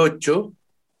 88.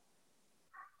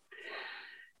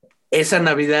 Esa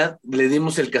Navidad le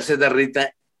dimos el cassette a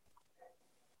Rita,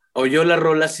 oyó las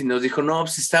rolas y nos dijo, no,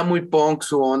 pues está muy punk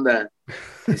su onda,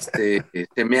 se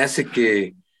me hace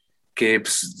que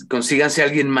pues, consíganse a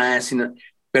alguien más,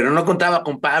 pero no contaba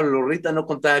con Pablo, Rita no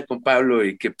contaba con Pablo,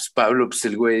 y que pues Pablo, pues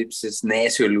el güey, pues es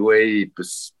necio el güey, y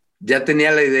pues ya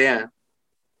tenía la idea,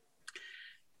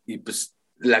 y pues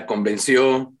la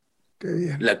convenció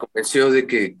de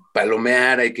que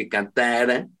palomeara y que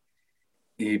cantara,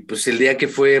 y pues el día que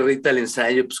fue Rita al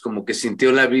ensayo, pues como que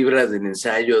sintió la vibra del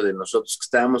ensayo de nosotros, que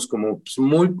estábamos como pues,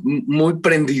 muy, muy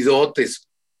prendidotes,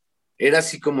 era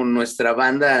así como nuestra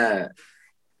banda,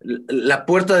 la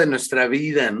puerta de nuestra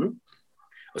vida, ¿no?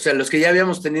 O sea, los que ya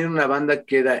habíamos tenido una banda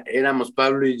que éramos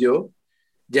Pablo y yo,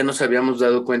 ya nos habíamos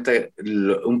dado cuenta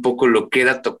un poco lo que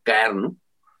era tocar, ¿no?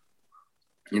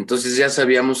 Entonces ya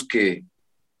sabíamos que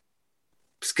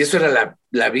eso era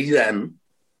la vida, ¿no?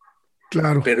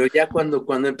 Claro. Pero ya cuando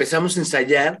empezamos a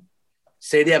ensayar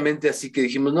seriamente, así que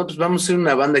dijimos, no, pues vamos a ser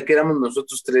una banda, que éramos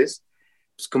nosotros 3,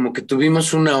 pues como que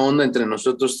tuvimos una onda entre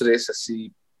nosotros 3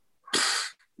 así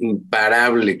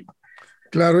imparable.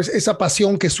 Claro, es esa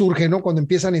pasión que surge, ¿no? Cuando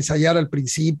empiezan a ensayar al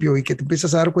principio y que te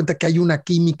empiezas a dar cuenta que hay una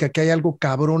química, que hay algo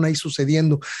cabrón ahí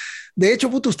sucediendo. De hecho,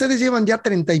 puto, ustedes llevan ya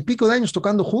 30 y pico de años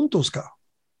tocando juntos, cabrón.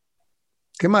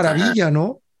 Qué maravilla, ajá,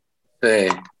 ¿no? Sí.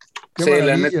 Qué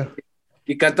maravilla.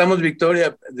 Y cantamos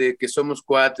Victoria de que somos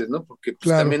cuates, ¿no? Porque pues,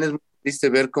 claro, también es muy triste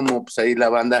ver cómo pues, ahí la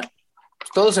banda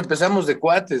todos empezamos de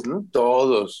cuates, ¿no?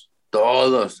 Todos.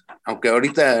 Aunque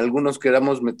ahorita algunos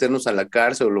queramos meternos a la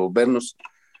cárcel o vernos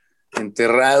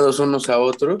enterrados unos a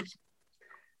otros,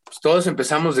 pues todos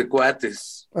empezamos de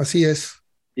cuates. Así es.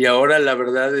 Y ahora la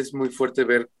verdad es muy fuerte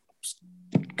ver pues,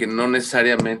 que no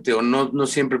necesariamente o no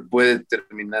siempre puede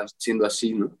terminar siendo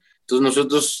así, ¿no? Entonces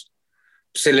nosotros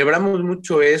celebramos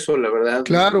mucho eso, la verdad.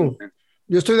 Claro,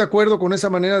 yo estoy de acuerdo con esa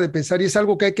manera de pensar y es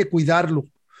algo que hay que cuidarlo,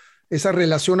 esa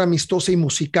relación amistosa y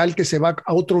musical que se va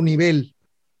a otro nivel,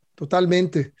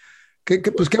 totalmente.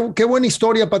 Pues qué buena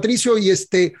historia, Patricio. Y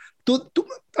tú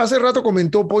hace rato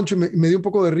comentó Poncho y me dio un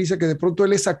poco de risa que de pronto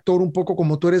él es actor un poco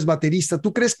como tú eres baterista.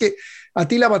 ¿Tú crees que a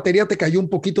ti la batería te cayó un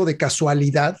poquito de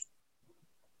casualidad?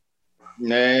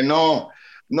 No,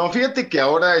 fíjate que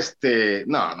ahora,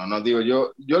 no, digo,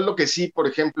 yo lo que sí, por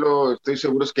ejemplo, estoy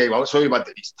seguro es que soy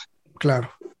baterista,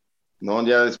 Claro. ¿no?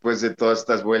 Ya después de todas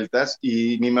estas vueltas,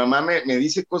 y mi mamá me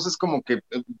dice cosas como que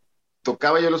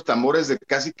tocaba yo los tambores de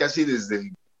casi desde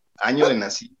el año de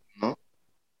nacido, ¿no?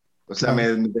 O sea,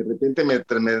 Claro. de repente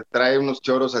me trae unos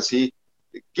choros así,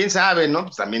 quién sabe, ¿no?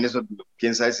 Pues también eso,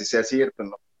 quién sabe si sea cierto,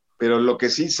 ¿no? Pero lo que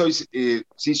sí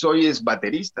soy es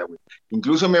baterista, güey.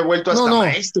 Incluso me he vuelto hasta No,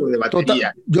 maestro de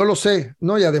batería. yo lo sé,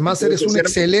 ¿no? Y además eres Entonces, un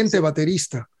excelente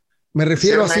baterista. Me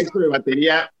refiero ser así. maestro de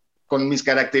batería con mis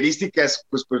características,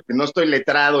 pues porque no estoy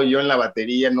letrado yo en la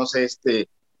batería, no sé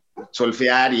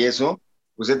solfear y eso,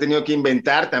 pues he tenido que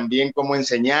inventar también cómo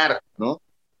enseñar, ¿no?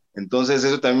 Entonces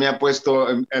eso también me ha puesto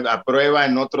a prueba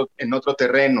en otro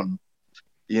terreno, ¿no?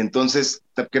 Y entonces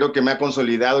creo que me ha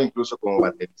consolidado incluso como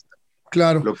baterista.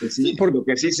 Claro. Lo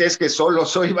que sí sé es que solo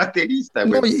soy baterista,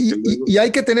 No, güey. Luego... y hay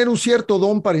que tener un cierto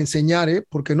don para enseñar, ¿eh?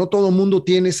 Porque no todo el mundo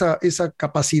tiene esa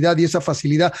capacidad y esa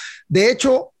facilidad. De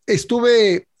hecho,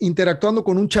 estuve interactuando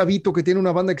con un chavito que tiene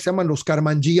una banda que se llama Los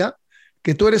Carmangía,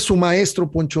 que tú eres su maestro,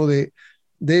 Poncho, de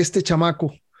este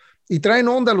chamaco. Y traen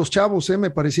onda los chavos, ¿eh? Me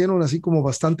parecieron así como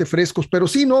bastante frescos, pero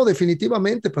sí, no,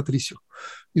 definitivamente, Patricio.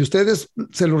 Y ustedes,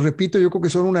 se los repito, yo creo que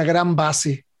son una gran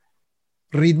base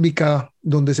rítmica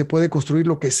donde se puede construir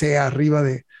lo que sea arriba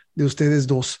de ustedes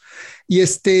dos. Y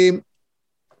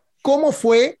 ¿cómo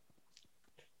fue?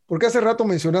 Porque hace rato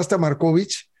mencionaste a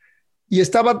Markovich y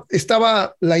estaba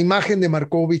la imagen de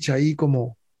Markovich ahí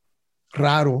como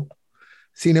raro.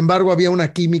 Sin embargo, había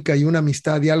una química y una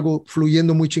amistad y algo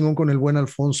fluyendo muy chingón con el buen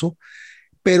Alfonso.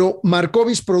 Pero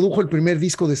Markovich produjo el primer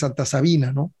disco de Santa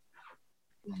Sabina, ¿no?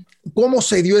 ¿Cómo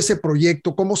se dio ese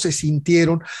proyecto? ¿Cómo se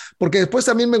sintieron? Porque después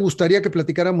también me gustaría que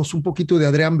platicáramos un poquito de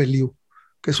Adrián Beliú,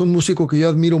 que es un músico que yo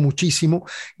admiro muchísimo,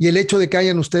 y el hecho de que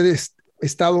hayan ustedes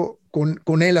estado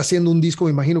con él haciendo un disco,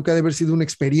 me imagino que ha de haber sido una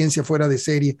experiencia fuera de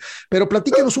serie. Pero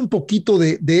platíquenos un poquito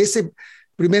de ese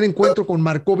primer encuentro con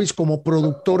Markovich como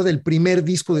productor del primer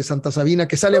disco de Santa Sabina,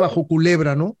 que sale bajo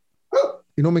Culebra, ¿no?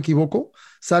 Si no me equivoco,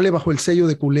 sale bajo el sello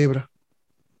de Culebra.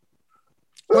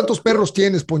 ¿Cuántos perros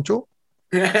tienes, Poncho?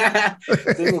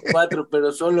 Tengo 4,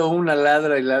 pero solo una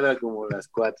ladra y ladra como las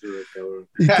 4, cabrón.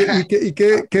 ¿Y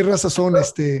qué razas son?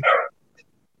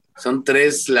 Son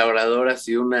 3 labradoras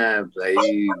y una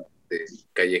ahí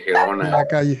callejerona. En la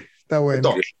calle, está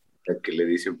bueno. La que le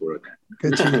dicen por acá.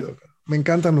 Qué chido. Me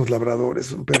encantan los labradores,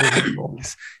 son perros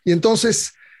enormes. Y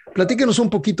entonces, platíquenos un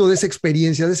poquito de esa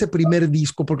experiencia, de ese primer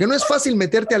disco, porque no es fácil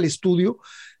meterte al estudio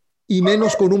y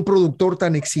menos con un productor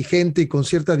tan exigente y con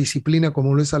cierta disciplina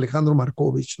como lo es Alejandro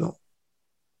Markovich, ¿no?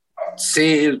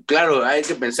 Sí, claro, hay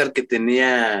que pensar que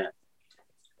tenía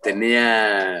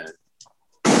que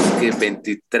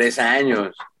 23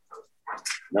 años,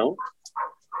 ¿no?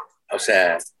 O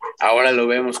sea, ahora lo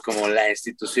vemos como la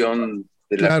institución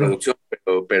de la producción,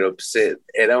 pero pues,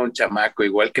 era un chamaco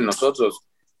igual que nosotros,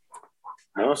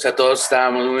 ¿no? O sea, todos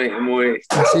estábamos muy...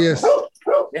 Así es.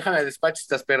 Déjame despacho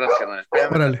estas perras, carnal.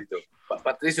 Espérame.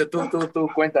 Patricio, tú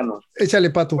cuéntanos. Échale,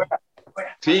 Pato.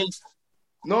 Sí.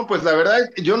 No, pues la verdad,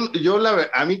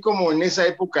 a mí como en esa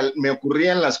época me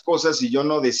ocurrían las cosas y yo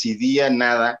no decidía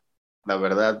nada, la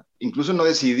verdad. Incluso no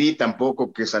decidí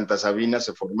tampoco que Santa Sabina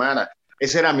se formara.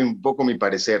 Ese era un poco mi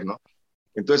parecer, ¿no?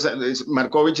 Entonces,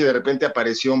 Markovich de repente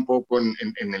apareció un poco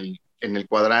en el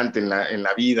cuadrante, en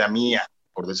la vida mía,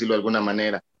 por decirlo de alguna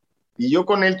manera. Y yo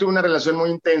con él tuve una relación muy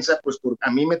intensa, pues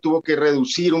a mí me tuvo que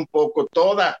reducir un poco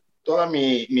toda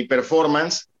mi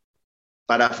performance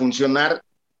para funcionar.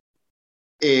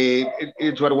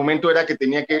 Su argumento era que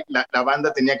la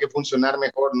banda tenía que funcionar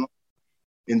mejor, ¿no?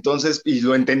 Entonces, y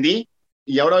lo entendí,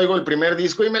 y ahora oigo el primer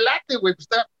disco y me late, güey, pues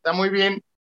está muy bien,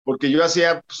 porque yo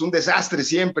hacía pues, un desastre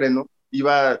siempre, ¿no?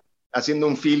 Iba haciendo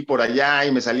un fill por allá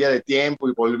y me salía de tiempo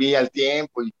y volvía al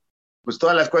tiempo y pues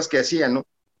todas las cosas que hacía, ¿no?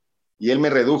 Y él me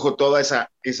redujo toda esa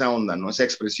onda, ¿no? Esa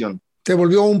expresión. Se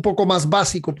volvió un poco más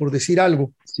básico, por decir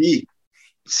algo. Sí,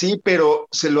 sí, pero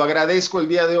se lo agradezco el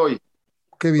día de hoy.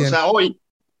 Qué bien. O sea, hoy,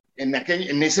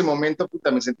 en ese momento,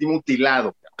 puta, me sentí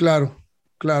mutilado. Claro,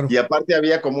 claro. Y aparte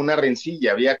había como una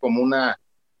rencilla, había como una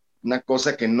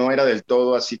cosa que no era del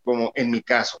todo así como en mi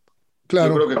caso. Claro.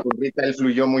 Yo creo que con Rita él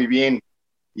fluyó muy bien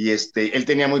y él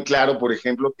tenía muy claro, por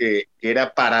ejemplo, que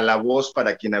era para la voz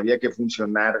para quien había que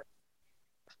funcionar,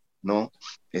 ¿no?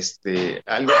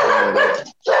 Algo como ahí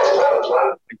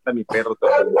está mi perro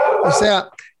también. O sea,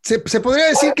 se podría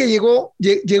decir que llegó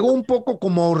un poco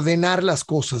como a ordenar las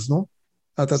cosas, ¿no?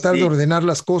 A tratar de ordenar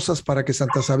las cosas para que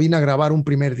Santa Sabina grabara un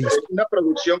primer disco. Una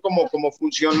producción como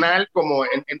funcional, como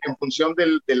en función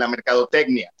de la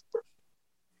mercadotecnia.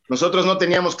 Nosotros no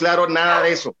teníamos claro nada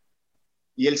de eso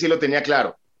y él sí lo tenía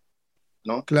claro,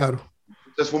 ¿no? Claro.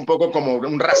 Entonces fue un poco como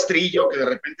un rastrillo que de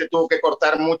repente tuvo que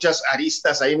cortar muchas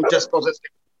aristas, hay muchas cosas que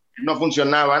no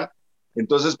funcionaban,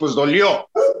 entonces pues dolió.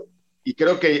 Y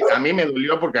creo que a mí me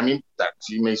dolió porque a mí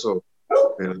sí me hizo...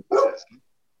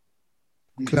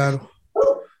 Claro.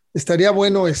 Estaría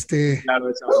bueno Claro,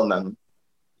 esa onda, ¿no?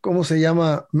 ¿Cómo se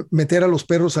llama? Meter a los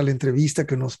perros a la entrevista,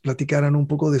 que nos platicaran un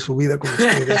poco de su vida con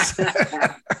ustedes.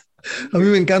 A mí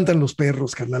me encantan los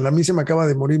perros, carnal. A mí se me acaba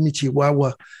de morir mi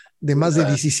chihuahua de más de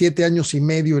 17 años y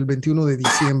medio el 21 de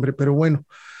diciembre, pero bueno,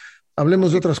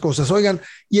 hablemos de otras cosas. Oigan,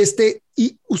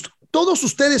 todos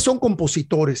ustedes son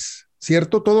compositores,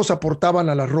 ¿cierto? Todos aportaban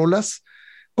a las rolas.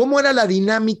 ¿Cómo era la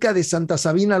dinámica de Santa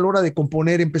Sabina a la hora de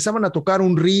componer? ¿Empezaban a tocar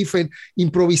un riff,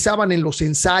 improvisaban en los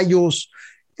ensayos?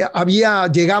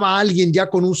 Llegaba alguien ya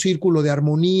con un círculo de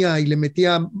armonía y le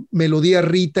metía melodía a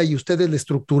Rita y ustedes le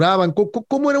estructuraban?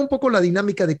 ¿Cómo era un poco la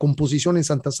dinámica de composición en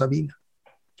Santa Sabina?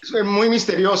 Es muy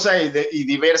misteriosa y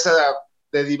diversa,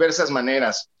 de diversas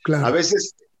maneras. Claro. A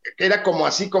veces era como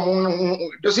así, como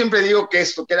yo siempre digo que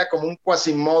era como un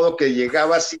Quasimodo que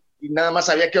llegaba así y nada más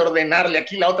había que ordenarle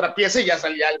aquí la otra pieza y ya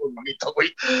salía algo bonito,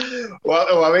 güey.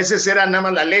 O a veces era nada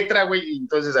más la letra, güey, y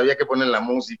entonces había que poner la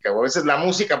música. O a veces la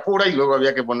música pura y luego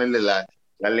había que ponerle la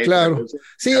letra. Claro. Entonces,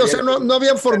 sí, o sea, no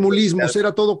había formulismos,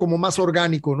 era todo como más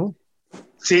orgánico, ¿no?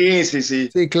 Sí. Sí,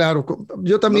 claro.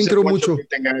 Yo también creo mucho.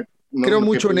 Creo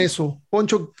mucho en eso.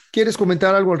 Poncho, ¿quieres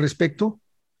comentar algo al respecto?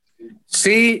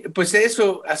 Sí, pues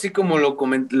eso, así como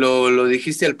lo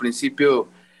dijiste al principio,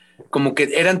 como que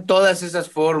eran todas esas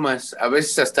formas, a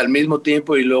veces hasta al mismo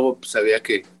tiempo y luego pues había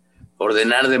que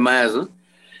ordenar de más, ¿no?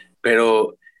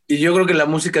 Y yo creo que la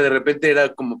música de repente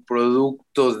era como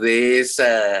producto de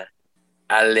esa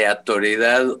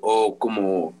aleatoriedad o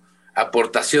como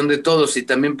aportación de todos y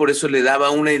también por eso le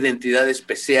daba una identidad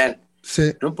especial.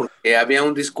 Sí. ¿No? Porque había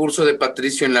un discurso de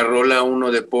Patricio en la rola,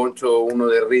 uno de Poncho, uno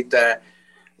de Rita,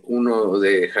 uno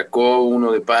de Jacob,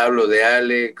 uno de Pablo, de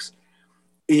Alex,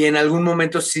 y en algún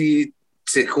momento sí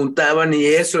se juntaban y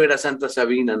eso era Santa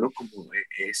Sabina, ¿no? Como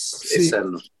esa,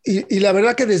 ¿no? Y la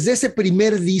verdad que desde ese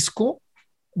primer disco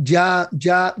ya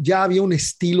había un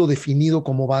estilo definido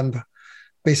como banda.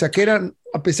 Pese a que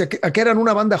eran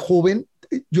una banda joven,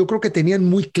 yo creo que tenían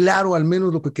muy claro al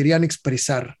menos lo que querían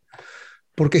expresar.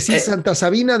 Porque sí, Santa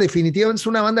Sabina definitivamente es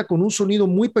una banda con un sonido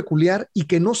muy peculiar y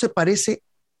que no se parece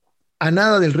a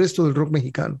nada del resto del rock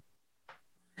mexicano.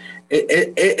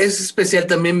 Es especial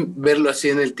también verlo así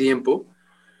en el tiempo,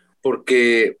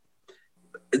 porque,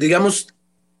 digamos,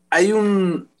 hay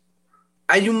un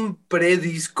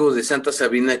predisco de Santa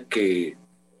Sabina que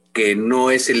no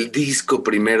es el disco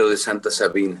primero de Santa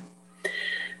Sabina.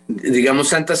 Digamos,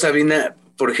 Santa Sabina,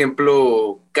 por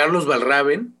ejemplo, Carlos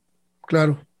Valraven.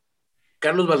 Claro.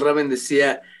 Carlos Valraven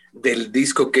decía del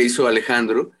disco que hizo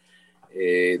Alejandro,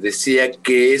 decía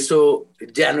que eso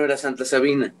ya no era Santa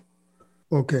Sabina.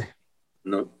 Ok.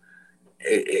 ¿No?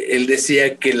 Él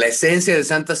decía que la esencia de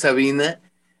Santa Sabina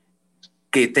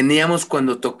que teníamos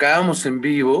cuando tocábamos en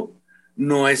vivo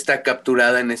no está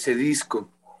capturada en ese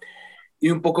disco. Y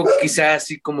un poco quizá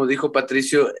así como dijo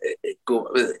Patricio,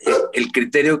 el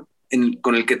criterio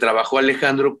con el que trabajó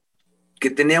Alejandro,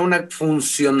 que tenía una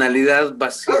funcionalidad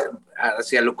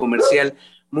hacia lo comercial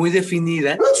muy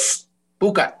definida.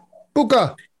 ¡Puca!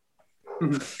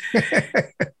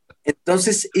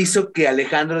 Entonces hizo que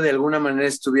Alejandro de alguna manera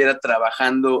estuviera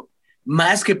trabajando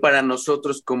más que para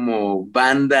nosotros como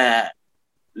banda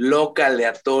loca,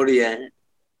 aleatoria,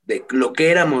 de lo que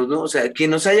éramos, ¿no? O sea,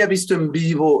 quien nos haya visto en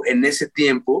vivo en ese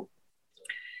tiempo,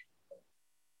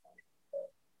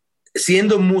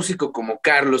 siendo músico como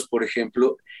Carlos, por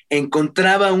ejemplo,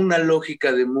 encontraba una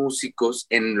lógica de músicos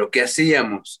en lo que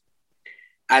hacíamos.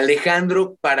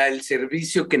 Alejandro, para el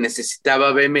servicio que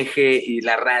necesitaba BMG y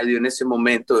la radio en ese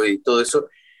momento y todo eso,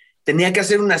 tenía que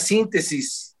hacer una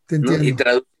síntesis, ¿no? Y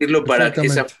traducirlo para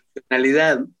esa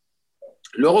funcionalidad.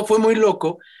 Luego fue muy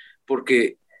loco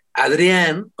porque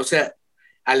Adrián, o sea,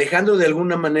 Alejandro de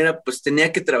alguna manera pues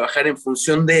tenía que trabajar en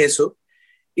función de eso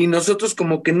y nosotros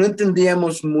como que no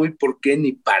entendíamos muy por qué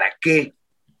ni para qué,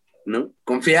 ¿no?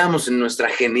 Confiábamos en nuestra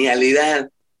genialidad,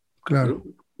 Claro.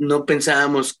 ¿no? No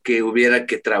pensábamos que hubiera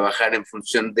que trabajar en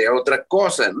función de otra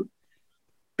cosa, ¿no?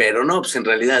 Pero no, pues en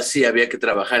realidad sí había que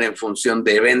trabajar en función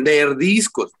de vender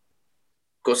discos,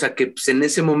 cosa que pues, en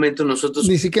ese momento nosotros,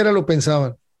 Ni siquiera lo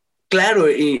pensaban. claro,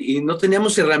 y no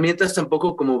teníamos herramientas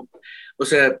tampoco como, o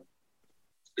sea,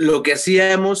 lo que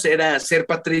hacíamos era ser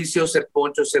Patricio, ser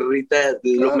Poncho, ser Rita,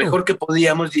 lo Claro. mejor que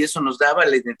podíamos y eso nos daba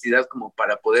la identidad como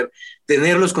para poder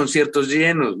tener los conciertos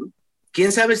llenos, ¿no?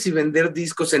 Quién sabe si vender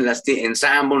discos en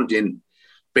Sanborn,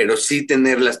 pero sí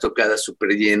tener las tocadas súper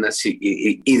llenas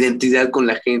y identidad con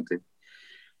la gente.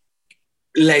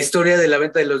 La historia de la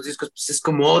venta de los discos pues, es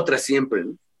como otra siempre,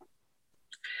 ¿no?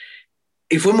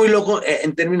 Y fue muy loco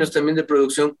en términos también de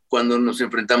producción cuando nos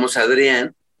enfrentamos a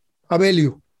Adrián.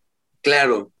 Abelio.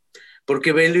 Claro,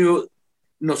 porque Belio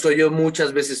nos oyó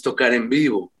muchas veces tocar en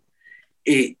vivo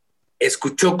y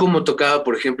escuchó cómo tocaba,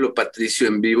 por ejemplo, Patricio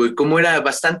en vivo y cómo era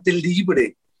bastante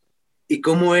libre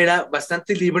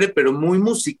pero muy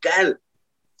musical.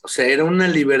 O sea, era una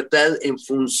libertad en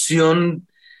función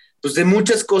pues, de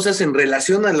muchas cosas en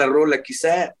relación a la rola,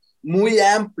 quizá muy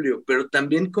amplio, pero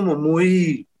también como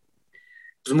muy,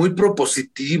 pues, muy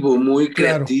propositivo, muy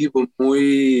Claro. creativo,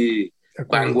 muy De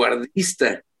acuerdo.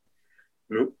 vanguardista,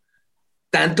 ¿no?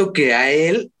 Tanto que a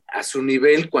él, a su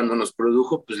nivel, cuando nos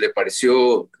produjo, pues le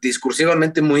pareció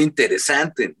discursivamente muy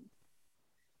interesante.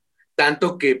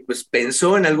 Tanto que pues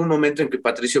pensó en algún momento en que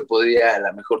Patricio podría a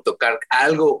lo mejor tocar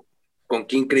algo con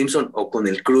King Crimson o con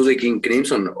el crew de King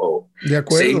Crimson o De se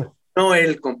acuerdo. no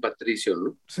él con Patricio,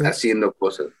 ¿no? Sí. Haciendo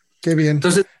cosas. Qué bien.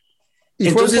 Entonces, Y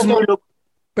fue un entonces muy poco, loco.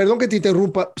 perdón que te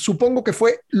interrumpa, supongo que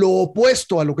fue lo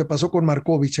opuesto a lo que pasó con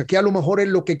Markovich. Aquí a lo mejor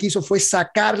él lo que quiso fue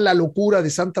sacar la locura de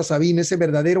Santa Sabina, ese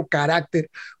verdadero carácter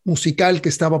musical que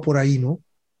estaba por ahí, ¿no?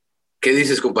 ¿Qué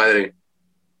dices, compadre?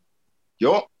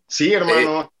 Yo, sí, Eh,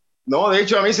 hermano. No, de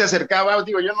hecho a mí se acercaba,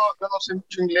 digo, yo no sé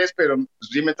mucho inglés, pero pues,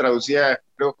 sí me traducía,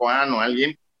 creo, Juan o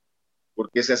alguien,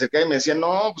 porque se acercaba y me decía,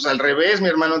 no, pues al revés, mi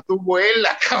hermano, tú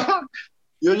vuela, cabrón.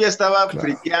 Yo ya estaba Claro.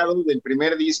 friqueado del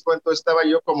primer disco, entonces estaba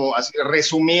yo como así,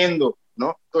 resumiendo,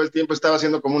 ¿no? Todo el tiempo estaba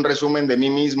haciendo como un resumen de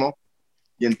mí mismo,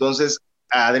 y entonces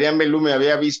a Adrián Belú me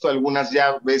había visto algunas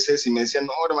ya veces y me decía,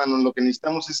 no, hermano, lo que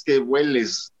necesitamos es que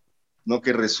vueles, no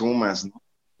que resumas, ¿no?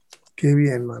 Qué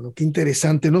bien, mano, qué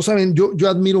interesante. No saben, yo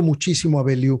admiro muchísimo a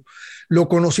Beliú. Lo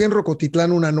conocí en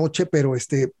Rocotitlán una noche, pero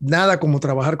nada como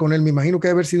trabajar con él. Me imagino que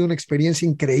debe haber sido una experiencia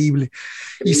increíble.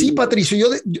 Y sí, Patricio,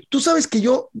 tú sabes que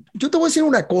yo te voy a decir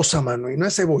una cosa, mano, y no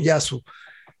es cebollazo.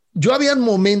 Yo había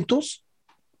momentos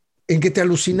en que te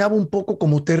alucinaba un poco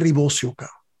como Terry Bozzio,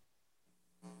 cabrón.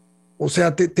 O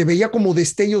sea, te veía como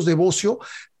destellos de Bozzio,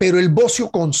 pero el Bozzio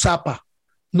con Zappa,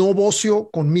 no Bozzio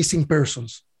con Missing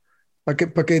Persons. Para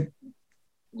que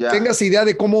Ya. tengas idea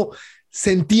de cómo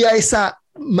sentía esa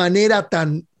manera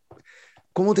tan,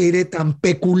 ¿cómo te diré?, tan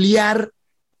peculiar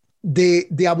de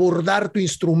abordar tu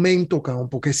instrumento, cabrón.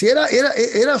 Porque si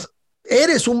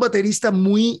eres un baterista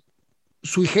muy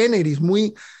sui generis,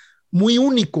 muy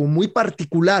único, muy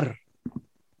particular.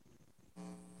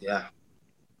 Ya.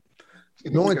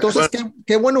 ¿No? Entonces,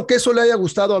 qué bueno que eso le haya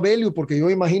gustado a Belio, porque yo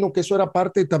imagino que eso era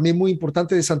parte también muy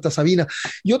importante de Santa Sabina.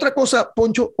 Y otra cosa,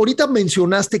 Poncho, ahorita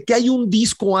mencionaste que hay un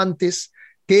disco antes,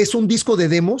 que es un disco de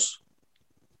demos.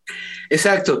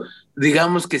 Exacto.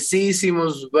 Digamos que sí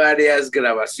hicimos varias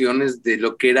grabaciones de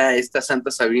lo que era esta Santa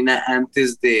Sabina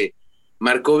antes de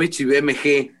Markovich y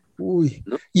BMG, Uy,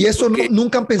 ¿no? ¿y eso Porque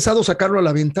nunca han pensado sacarlo a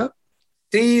la venta?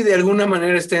 sí, de alguna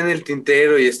manera está en el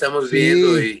tintero y estamos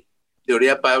viendo Sí, y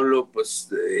teoría Pablo pues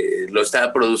lo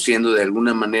está produciendo de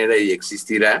alguna manera y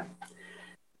existirá,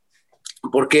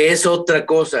 porque es otra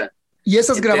cosa. ¿y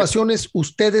esas En ter- grabaciones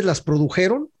ustedes las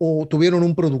produjeron o tuvieron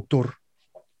un productor?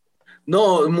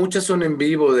 no, muchas son en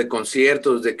vivo, de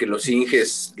conciertos, de que los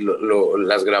Inges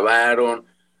las grabaron,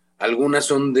 algunas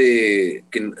son de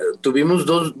que tuvimos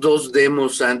dos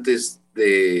demos antes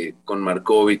de con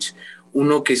Markovich,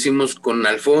 uno que hicimos con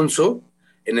Alfonso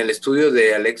en el estudio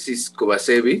de Alexis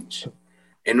Kovacevic,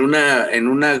 en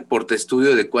una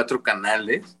portaestudio de 4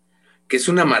 canales, que es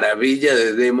una maravilla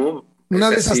de demo, Una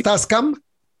es de esas así, Tascam,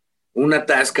 una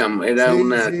Tascam, era sí,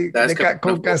 una sí, Tascam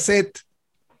con cassette.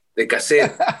 de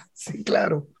cassette. Sí,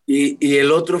 claro. Y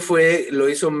el otro lo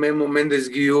hizo Memo Méndez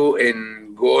Guiú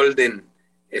en Golden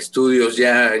Studios,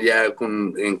 ya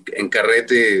en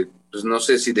carrete, pues no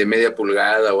sé si de media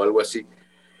pulgada o algo así.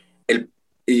 El,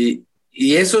 y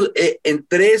eso,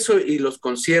 entre eso y los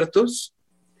conciertos,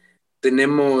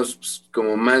 tenemos pues,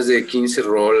 como más de 15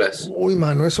 rolas. Uy,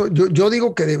 mano, eso, yo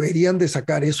digo que deberían de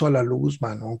sacar eso a la luz,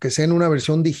 mano, aunque sea en una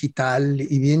versión digital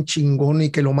y bien chingón y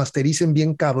que lo mastericen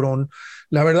bien cabrón.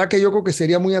 La verdad que yo creo que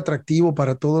sería muy atractivo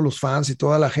para todos los fans y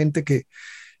toda la gente que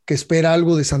espera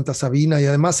algo de Santa Sabina, y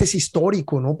además es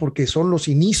histórico, ¿no? Porque son los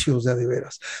inicios de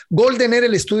veras. Golden era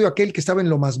el estudio aquel que estaba en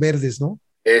Lomas Verdes, ¿no?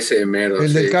 Ese mero,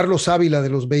 El del sí. Carlos Ávila de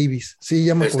los Babies. Sí,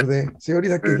 ya me acordé. Sí,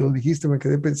 ahorita que lo dijiste me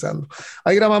quedé pensando.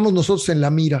 Ahí grabamos nosotros en La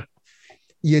Mira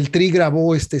y el Tri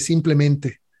grabó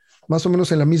Simplemente, más o menos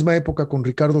en la misma época con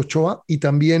Ricardo Ochoa, y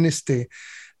también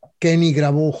Kenny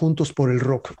grabó Juntos por el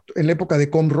Rock. En la época de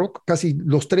Com Rock, casi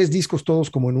los 3 discos todos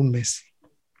como en un mes.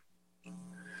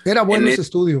 Era bueno ese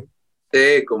estudio.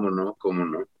 Sí, cómo no.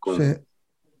 Sí,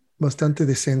 bastante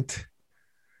decente.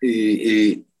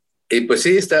 Y pues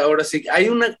sí, ahora sí. Hay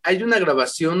una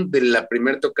grabación de la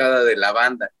primera tocada de la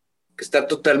banda que está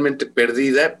totalmente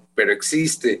perdida, pero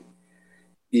existe.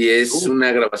 Y es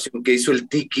una grabación que hizo el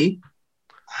Tiki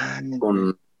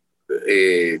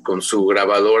con su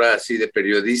grabadora así de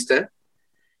periodista.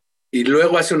 Y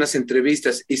luego hace unas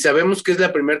entrevistas. Y sabemos que es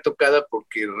la primera tocada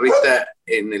porque Rita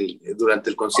durante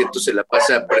el concierto se la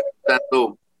pasa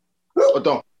preguntando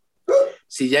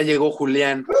si ya llegó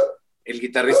Julián, el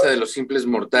guitarrista de Los Simples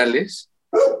Mortales.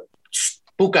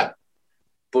 Puca,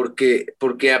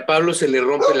 porque a Pablo se le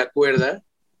rompe la cuerda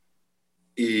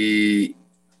y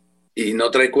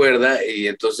no trae cuerda, y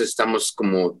entonces estamos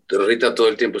como, Rita todo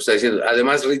el tiempo está diciendo,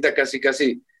 además Rita casi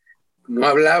no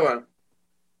hablaba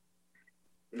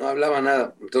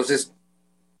nada, entonces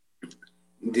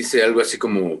dice algo así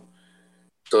como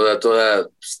toda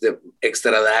pues,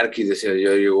 extra dark, y decía,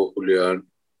 ya llegó Julián.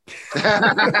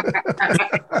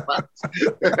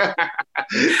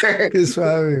 Qué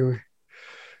suave, güey.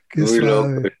 Qué muy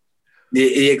suave. loco.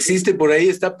 Y existe por ahí,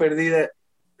 está perdida.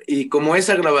 Y como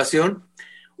esa grabación,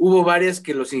 hubo varias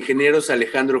que los ingenieros,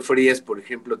 Alejandro Frías, por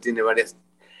ejemplo, tiene varias.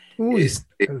 Uy,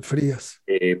 el Frías.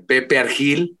 Pepe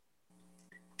Argil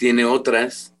tiene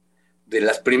otras. De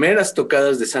las primeras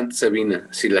tocadas de Santa Sabina,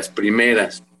 sí, las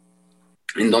primeras,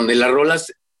 en donde las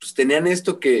rolas pues, tenían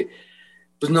esto que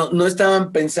pues, no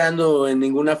estaban pensando en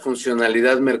ninguna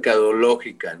funcionalidad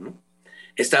mercadológica, ¿no?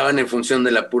 Estaban en función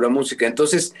de la pura música.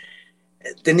 Entonces,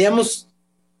 teníamos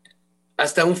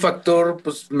hasta un factor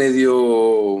pues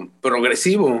medio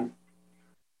progresivo. O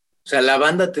sea, la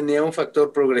banda tenía un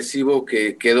factor progresivo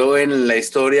que quedó en la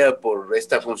historia por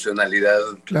esta funcionalidad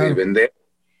de vender.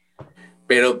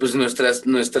 Pero pues nuestras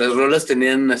rolas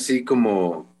tenían así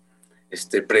como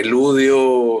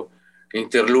preludio,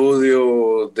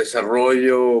 interludio,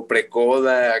 desarrollo,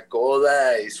 precoda,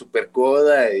 coda y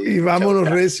supercoda. Y vámonos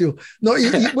recio. No,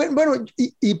 bueno,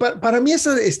 para mí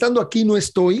estando aquí no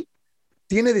estoy,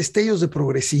 tiene destellos de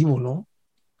progresivo, ¿no?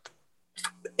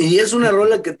 Y es una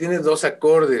rola que tiene 2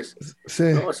 acordes. Sí.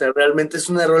 ¿no? O sea, realmente es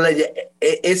una rola,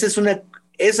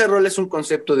 esa rola es un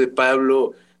concepto de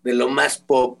Pablo, de lo más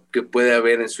pop que puede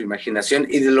haber en su imaginación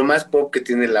y de lo más pop que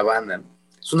tiene la banda, ¿no?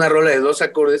 Es una rola de 2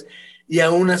 acordes y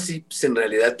aún así, pues en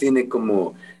realidad tiene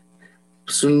como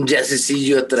pues, un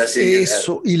jazzecillo atrás.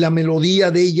 Eso, y la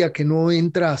melodía de ella que no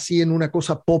entra así en una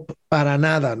cosa pop para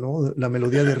nada, ¿no? La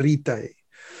melodía de Rita.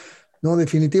 No,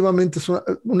 definitivamente es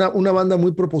una banda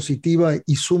muy propositiva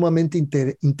y sumamente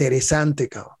interesante,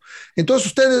 cabrón. Entonces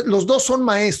ustedes, los dos son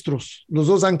maestros, los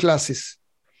dos dan clases.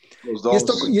 Los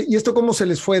dos. ¿Y esto cómo se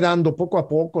les fue dando poco a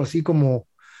poco, así como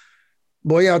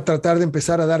voy a tratar de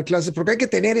empezar a dar clases? Porque hay que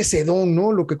tener ese don,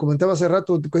 ¿no? Lo que comentaba hace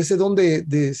rato, ese don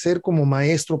de ser como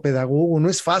maestro, pedagogo, no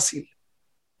es fácil.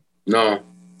 No.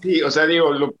 Sí, o sea,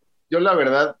 digo, yo la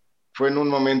verdad fue en un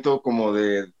momento como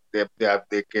de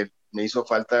que me hizo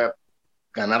falta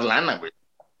ganar lana, güey,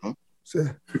 ¿no? Sí.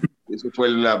 Eso fue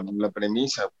la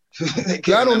premisa.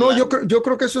 Claro, no, yo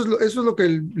creo que eso es lo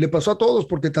que le pasó a todos,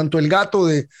 porque tanto el Gato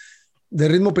de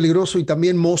Ritmo Peligroso y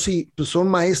también Mosi, pues son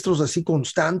maestros así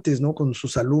constantes, ¿no? Con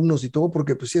sus alumnos y todo,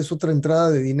 porque pues sí es otra entrada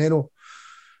de dinero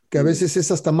que a veces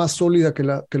es hasta más sólida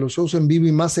que los shows en vivo,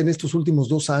 y más en estos últimos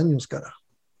 2 años, cara.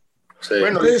 Sí.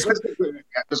 Bueno,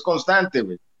 es constante,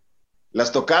 güey.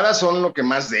 Las tocadas son lo que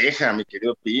más deja, mi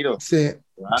querido Piro. Sí.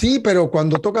 Sí, pero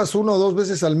cuando tocas 1 o 2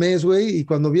 veces al mes, güey, y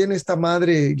cuando viene esta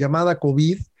madre llamada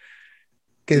COVID,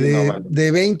 que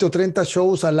de 20 o 30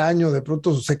 shows al año, de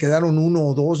pronto se quedaron 1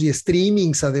 o 2, y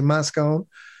streamings además, cabrón.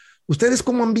 ¿Ustedes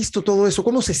cómo han visto todo eso?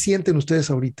 ¿Cómo se sienten ustedes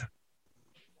ahorita?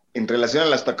 ¿En relación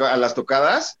a las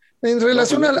tocadas? En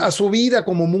relación a su vida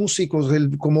como músicos,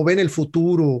 cómo ven el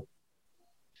futuro.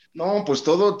 No, pues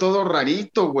todo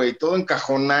rarito, güey, todo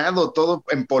encajonado, todo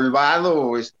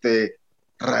empolvado,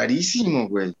 rarísimo,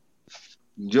 güey.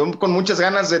 yo con muchas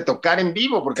ganas de tocar en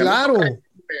vivo, porque claro.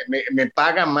 Me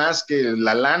paga más que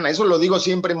la lana. Eso lo digo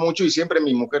siempre mucho y siempre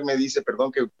mi mujer me dice,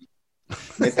 perdón que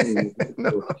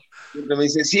no. Siempre me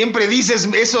dice, siempre dices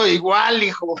eso igual,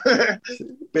 hijo.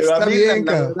 Pero está a mí bien,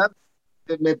 la verdad,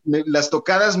 las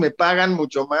tocadas me pagan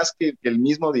mucho más que el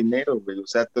mismo dinero, güey. O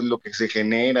sea, todo lo que se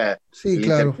genera, sí, el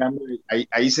claro. intercambio,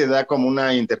 ahí se da como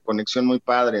una interconexión muy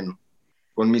padre, ¿no?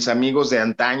 Con mis amigos de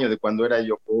antaño, de cuando era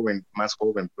yo joven, más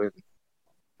joven, pues,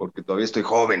 porque todavía estoy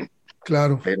joven.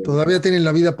 Claro, pero todavía tienen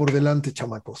la vida por delante,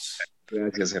 chamacos.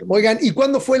 Gracias, hermano. Oigan, ¿y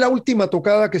cuándo fue la última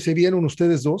tocada que se vieron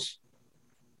ustedes dos?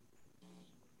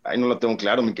 Ay, no lo tengo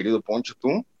claro, mi querido Poncho,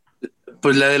 ¿tú?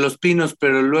 Pues la de Los Pinos,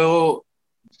 pero luego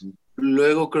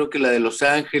creo que la de Los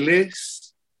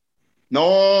Ángeles.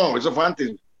 No, eso fue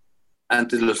antes.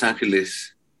 Antes Los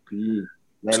Ángeles. Sí,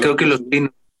 pues creo que Los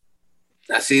Pinos.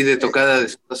 Así de tocada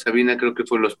de Sabina, creo que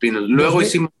fue Los Pinos. Luego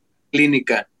hicimos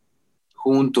clínica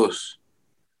juntos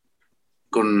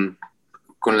con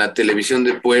la televisión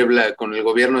de Puebla, con el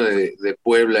gobierno de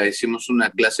Puebla. Hicimos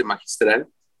una clase magistral.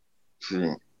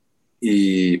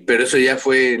 Sí. Pero eso ya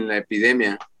fue en la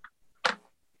epidemia.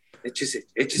 Échese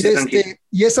tranquilo.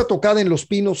 ¿Y esa tocada en Los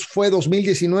Pinos fue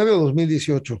 2019 o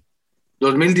 2018?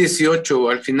 2018,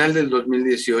 al final del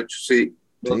 2018, sí.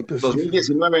 Sí, pues,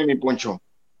 2019, mi Poncho.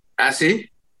 ¿Ah, sí?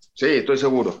 Sí, estoy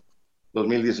seguro.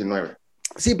 2019.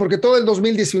 Sí, porque todo el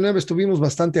 2019 estuvimos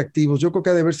bastante activos. Yo creo que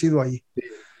ha de haber sido ahí. Sí.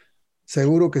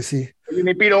 Seguro que sí. Oye,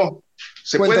 mi Piro,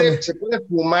 ¿se puede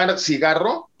fumar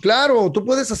cigarro? Claro, tú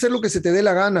puedes hacer lo que se te dé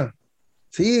la gana.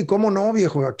 Sí, cómo no,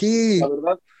 viejo. Aquí. La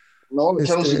verdad, no,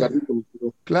 echar un cigarrito, mi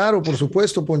Piro. Claro, por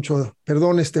supuesto, Poncho.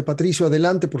 Perdón, Patricio,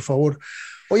 adelante, por favor.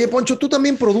 Oye, Poncho, tú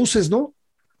también produces, ¿no?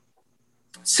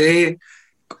 Sí.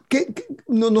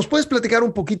 ¿Nos puedes platicar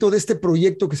un poquito de este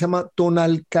proyecto que se llama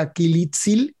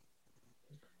Tonalcaquilitzil?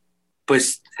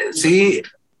 Pues sí.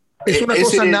 ¿Es una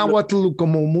cosa náhuatl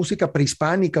como música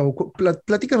prehispánica?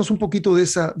 Platícanos un poquito de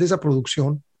esa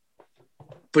producción.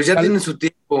 Pues ya tiene su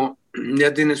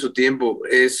tiempo.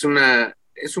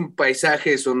 Es un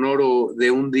paisaje sonoro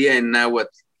de un día en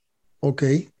náhuatl. Ok.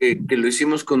 Que lo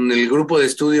hicimos con el grupo de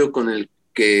estudio con el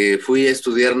que fui a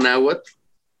estudiar náhuatl.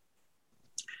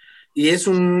 Y es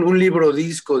un libro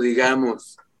disco,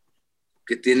 digamos,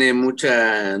 que tiene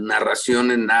mucha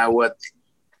narración en náhuatl.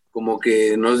 Como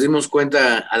que nos dimos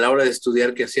cuenta a la hora de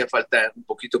estudiar que hacía falta un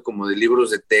poquito como de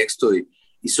libros de texto y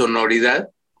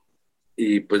sonoridad.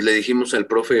 Y pues le dijimos al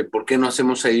profe, ¿por qué no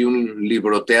hacemos ahí un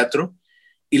libroteatro?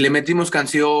 Y le metimos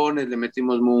canciones, le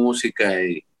metimos música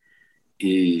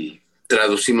y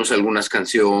traducimos algunas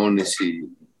canciones y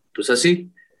pues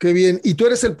así. Qué bien. ¿Y tú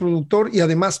eres el productor y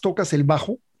además tocas el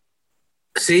bajo?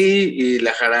 Sí, y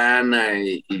la jarana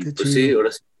y pues sí,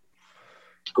 ahora sí.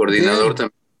 Coordinador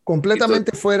también.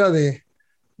 Completamente fuera de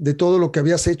todo lo que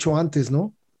habías hecho antes,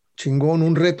 ¿no? Chingón,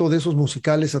 un reto de esos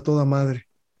musicales a toda madre.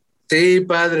 Sí,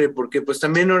 padre, porque pues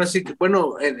también ahora sí que,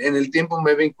 bueno, en el tiempo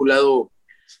me he vinculado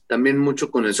también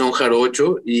mucho con el son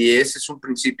jarocho y ese es un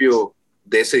principio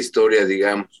de esa historia,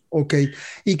 digamos. Ok.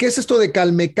 ¿Y qué es esto de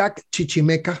Calmecac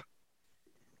Chichimeca?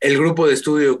 El grupo de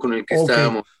estudio con el que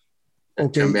estábamos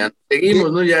chambeando.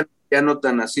 Seguimos, ¿no? Ya no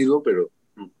tan nacido, pero...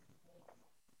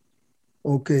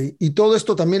 Ok, y todo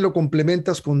esto también lo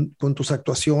complementas con tus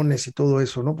actuaciones y todo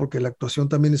eso, ¿no? Porque la actuación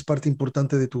también es parte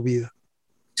importante de tu vida.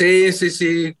 Sí.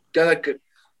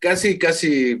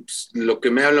 Casi pues, lo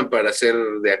que me hablan para ser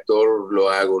de actor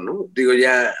lo hago, ¿no? Digo,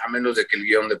 ya a menos de que el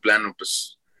guión de plano,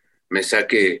 pues, me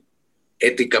saque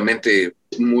éticamente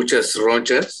muchas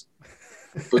ronchas,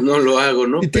 pues no lo hago,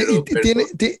 ¿no?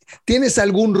 ¿Tienes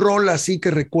algún rol así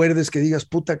que recuerdes que digas,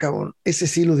 puta cabrón, ese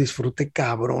sí lo disfruté,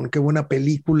 cabrón, qué buena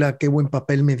película, qué buen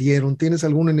papel me dieron? ¿Tienes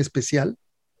alguno en especial?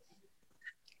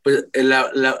 Pues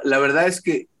la verdad es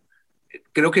que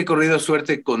creo que he corrido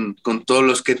suerte con todos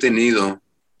los que he tenido.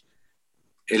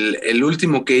 El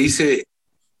último que hice,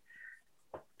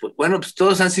 pues bueno, pues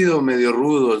todos han sido medio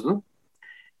rudos, ¿no?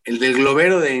 El del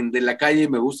globero de la calle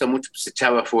me gusta mucho, pues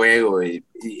echaba fuego y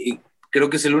creo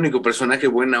que es el único personaje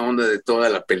buena onda de toda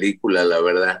la película, la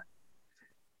verdad.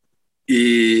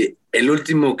 Y el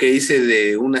último que hice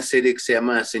de una serie que se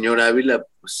llama Señor Ávila,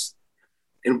 pues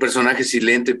era un personaje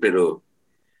silente, pero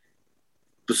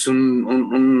pues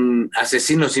un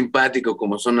asesino simpático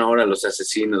como son ahora los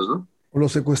asesinos, ¿no? O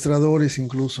los secuestradores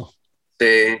incluso.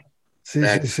 Sí. Sí.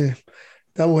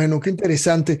 Está bueno, qué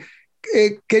interesante.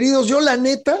 Queridos, yo la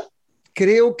neta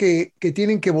creo que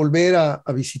tienen que volver a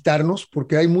visitarnos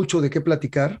porque hay mucho de qué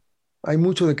platicar.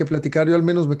 Yo al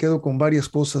menos me quedo con varias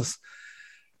cosas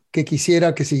que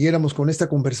quisiera que siguiéramos con esta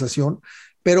conversación,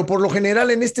 pero por lo general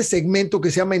en este segmento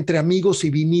que se llama Entre Amigos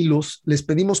y Vinilos, les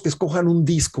pedimos que escojan un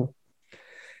disco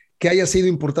que haya sido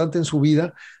importante en su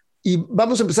vida. Y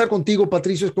vamos a empezar contigo,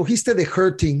 Patricio. Escogiste The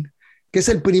Hurting, que es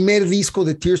el primer disco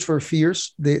de Tears for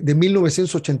Fears de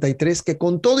 1983, que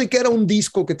con todo y que era un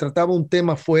disco que trataba un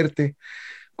tema fuerte,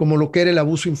 como lo que era el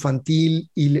abuso infantil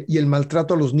y el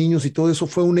maltrato a los niños y todo eso,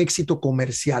 fue un éxito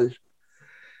comercial.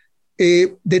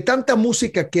 De tanta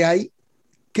música que hay,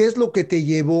 ¿qué es lo que te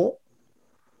llevó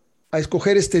a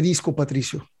escoger este disco,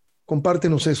 Patricio?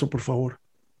 Compártenos eso, por favor.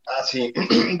 Sí.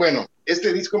 Bueno,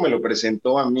 este disco me lo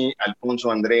presentó a mí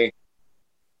Alfonso André.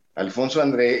 Alfonso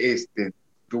André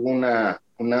tuvo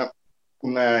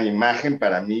una imagen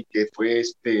para mí que fue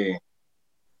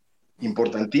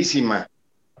importantísima,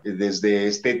 desde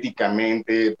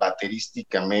estéticamente,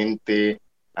 baterísticamente,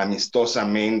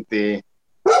 amistosamente,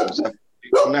 o sea,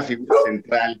 una figura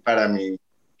central para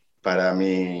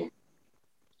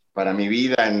mi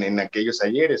vida en aquellos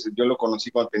ayeres. Yo lo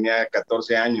conocí cuando tenía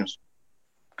 14 años.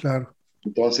 Claro.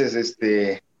 Entonces,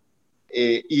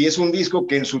 y es un disco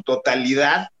que en su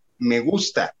totalidad me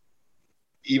gusta.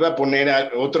 Iba a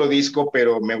poner otro disco,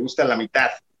 pero me gusta la mitad.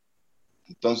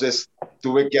 Entonces,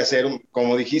 tuve que hacer,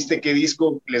 como dijiste, ¿qué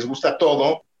disco les gusta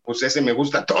todo? Pues ese me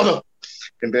gusta todo.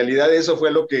 En realidad eso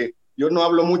fue lo que... Yo no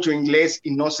hablo mucho inglés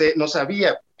y no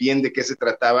sabía bien de qué se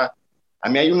trataba. A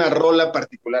mí hay una rola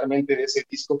particularmente de ese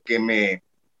disco que me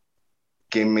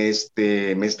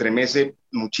estremece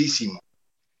muchísimo.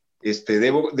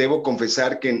 Debo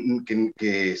confesar que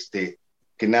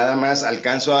nada más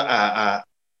alcanzo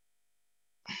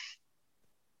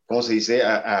 ¿cómo se dice?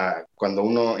 Cuando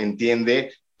uno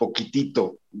entiende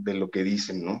poquitito de lo que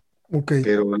dicen, ¿no? Okay.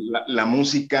 Pero la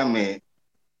música me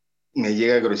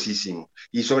llega gruesísimo.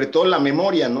 Y sobre todo la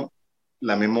memoria, ¿no?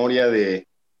 La memoria de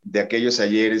aquellos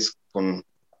ayeres con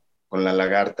la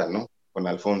lagarta, ¿no? Con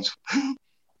Alfonso.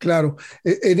 Claro.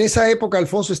 En esa época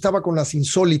Alfonso estaba con las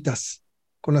insólitas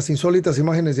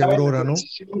imágenes de Aurora, ¿no?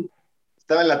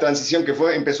 Estaba en la transición,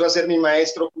 empezó a ser mi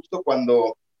maestro justo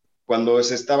cuando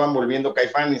se estaban volviendo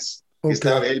Caifanes.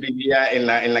 Okay. Él vivía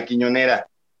en la Quiñonera.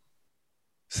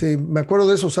 Sí, me acuerdo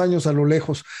de esos años a lo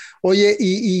lejos. Oye,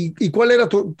 ¿y cuál era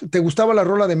te gustaba la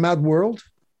rola de Mad World?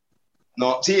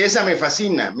 No, sí, esa me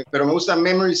fascina, pero me gusta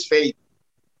Memories Fade.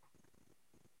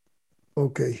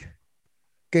 Ok.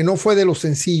 Que no fue de los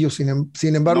sencillos, sin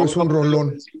embargo, no, es un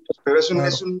rolón. Pero es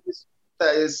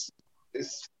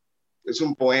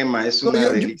un poema, es una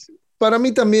delicia. Para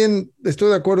mí también, estoy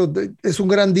de acuerdo, es un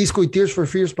gran disco y Tears for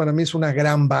Fears para mí es una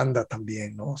gran banda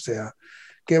también, ¿no? O sea,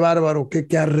 qué bárbaro,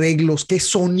 qué arreglos, qué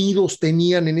sonidos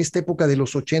tenían en esta época de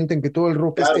los 80 en que todo el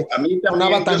rock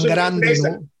sonaba tan grande,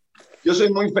 ¿no? Yo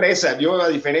soy muy fresa. Yo, a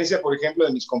diferencia, por ejemplo,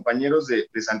 de mis compañeros de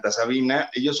Santa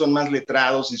Sabina, ellos son más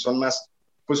letrados y son más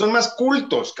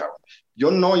cultos, cabrón.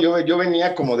 Yo no, yo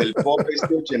venía como del pop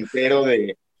ochentero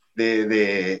de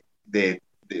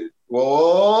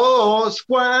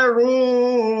Square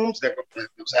Rooms.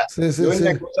 O sea, yo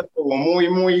venía cosas como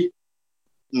muy,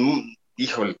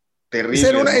 híjole,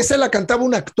 terrible. Esa la cantaba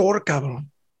un actor,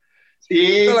 cabrón.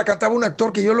 Sí. Esa la cantaba un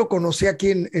actor que yo lo conocí aquí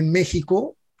en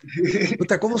México.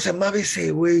 Puta, ¿cómo se llamaba ese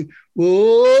güey?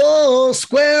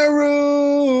 Square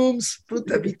Rooms.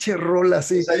 Puta, pinche rola,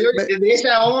 sí. O sea, yo de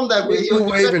esa onda, güey. Yo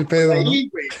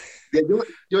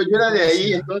era de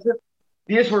ahí, entonces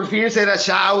Tears for Fears era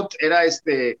Shout, era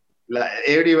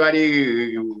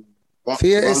Everybody.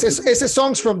 Sí, ese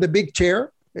Songs from the Big Chair,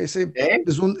 es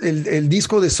el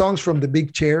disco de Songs from the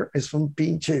Big Chair, es un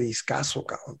pinche discazo,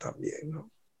 cabrón, también, ¿no?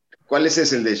 ¿Cuál es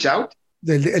ese, el de Shout?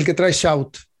 El que trae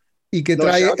Shout. Y que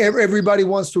trae Shout, Everybody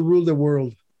Wants to Rule the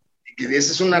World.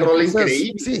 Esa es una rola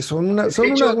increíble. Sí, son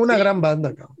una gran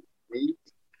banda, cabrón.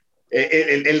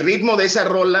 El ritmo de esa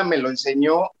rola me lo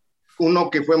enseñó uno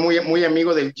que fue muy, muy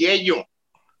amigo del Yeyo.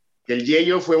 El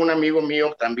Yeyo fue un amigo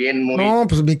mío también muy... No,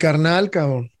 pues mi carnal,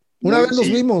 cabrón.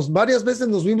 Varias veces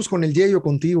nos vimos con el Yeyo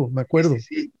contigo, me acuerdo.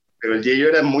 Sí, pero el Yeyo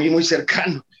era muy, muy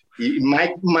cercano. Y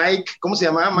Mike, ¿cómo se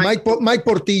llamaba? Mike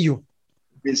Portillo.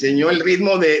 Me enseñó el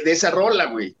ritmo de esa rola,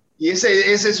 güey. Y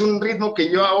ese es un ritmo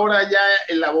que yo ahora ya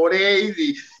elaboré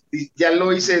y ya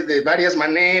lo hice de varias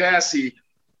maneras y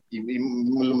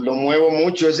lo muevo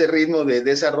mucho, ese ritmo de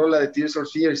esa rola de Tears for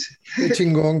Fears. Qué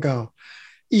chingón, cabrón.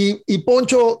 Y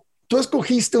Poncho, tú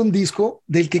escogiste un disco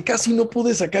del que casi no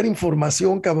pude sacar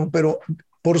información, cabrón, pero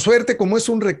por suerte, como es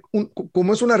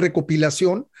una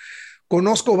recopilación,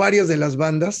 conozco varias de las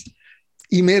bandas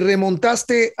y me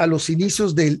remontaste a los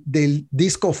inicios del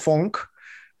disco funk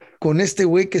con este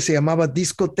güey que se llamaba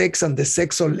Discotheques and the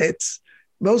Sexolettes.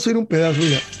 Vamos a oír un pedazo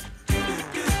ya.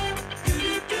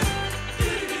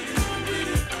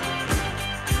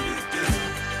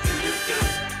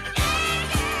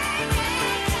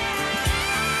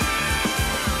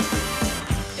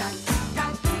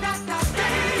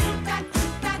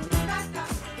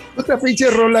 Esta pinche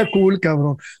rola cool,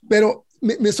 cabrón. Pero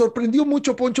me sorprendió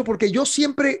mucho, Poncho, porque yo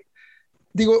siempre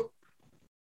digo,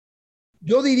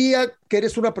 yo diría que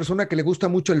eres una persona que le gusta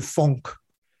mucho el funk,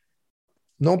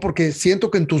 ¿no? Porque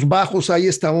siento que en tus bajos hay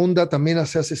esta onda, también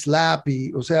hacías slap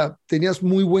y, o sea, tenías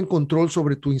muy buen control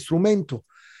sobre tu instrumento,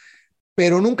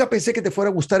 pero nunca pensé que te fuera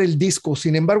a gustar el disco.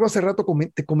 Sin embargo, hace rato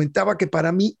te comentaba que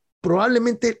para mí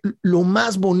probablemente lo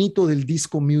más bonito del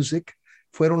disco music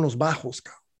fueron los bajos,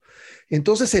 cabrón.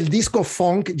 Entonces el disco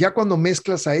funk, ya cuando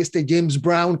mezclas a este James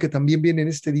Brown, que también viene en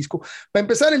este disco, para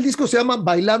empezar el disco se llama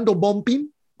Bailando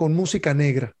Bumping con música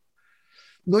negra.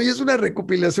 No, y es una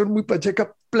recopilación muy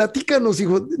pacheca. Platícanos,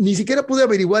 hijo, ni siquiera pude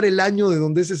averiguar el año de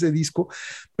dónde es ese disco.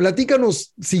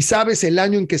 Platícanos si sabes el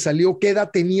año en que salió, qué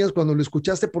edad tenías cuando lo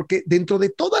escuchaste, porque dentro de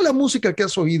toda la música que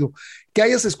has oído, que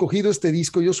hayas escogido este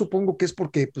disco, yo supongo que es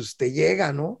porque pues te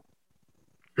llega, ¿no?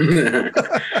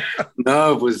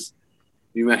 No, pues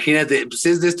imagínate, pues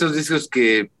es de estos discos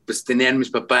que pues tenían mis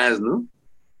papás, ¿no?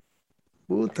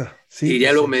 Puta, sí. Y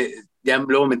ya luego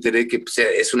me enteré que pues,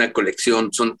 es una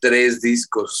colección, son 3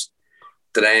 discos,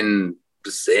 traen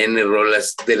pues, N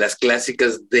rolas de las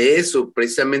clásicas de eso,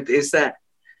 precisamente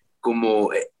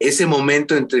como ese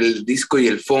momento entre el disco y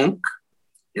el funk,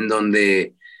 en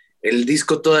donde el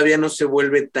disco todavía no se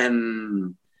vuelve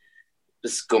tan,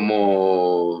 pues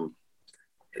como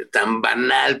tan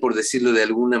banal, por decirlo de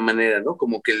alguna manera, ¿no?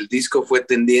 Como que el disco fue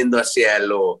tendiendo hacia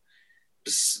lo,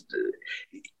 pues,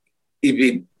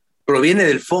 y proviene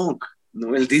del funk,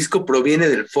 ¿no? El disco proviene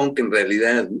del funk en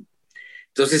realidad, ¿no?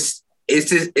 Entonces,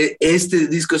 este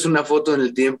disco es una foto en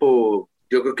el tiempo,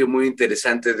 yo creo que muy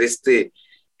interesante de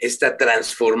esta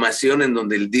transformación en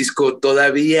donde el disco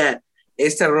todavía,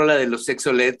 esta rola de los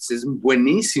Sexolets es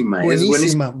buenísima.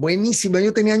 Buenísima.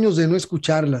 Yo tenía años de no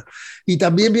escucharla. Y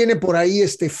también viene por ahí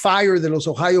Fire de los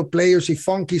Ohio Players y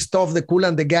Funky Stuff de Kool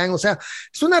and the Gang. O sea,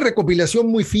 es una recopilación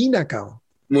muy fina, cabrón.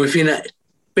 Muy fina.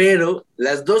 Pero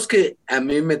las dos que a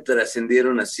mí me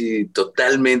trascendieron así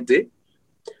totalmente,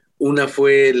 una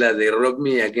fue la de Rock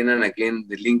Me Again and Again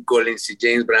de Lynn Collins y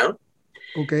James Brown,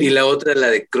 okay. Y la otra la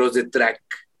de Cross the Track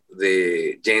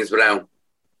de James Brown.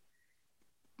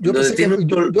 Yo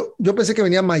pensé que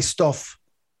venía My Stuff.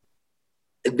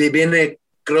 Viene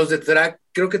Cross the Track,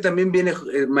 creo que también viene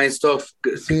My Stuff.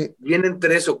 Sí. Vienen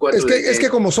 3 o 4. Es que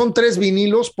como son 3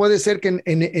 vinilos, puede ser que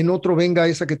en otro venga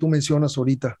esa que tú mencionas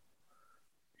ahorita.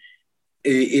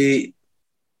 Y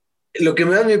lo que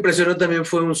más me impresionó también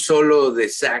fue un solo de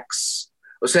sax.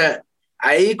 O sea,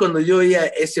 ahí cuando yo oía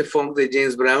ese funk de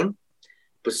James Brown,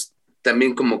 pues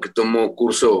también como que tomó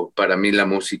curso para mí la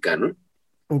música, ¿no?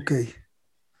 Ok.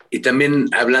 Y también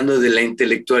hablando de la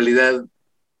intelectualidad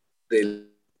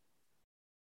del...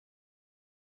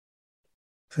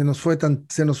 Se nos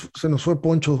fue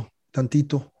Poncho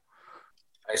tantito.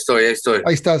 Ahí estoy.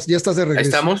 Ahí estás, ya estás de regreso. ¿Ahí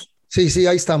estamos? Sí,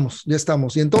 ahí estamos, ya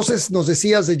estamos. Y entonces nos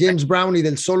decías de James Brown y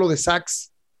del solo de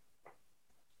sax.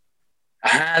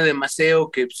 Ajá, de Maceo,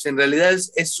 que pues, en realidad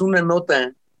es una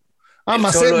nota.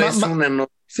 Maceo es una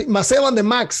nota. Sí, Maceo and the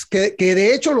Max, que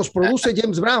de hecho los produce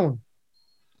James Brown.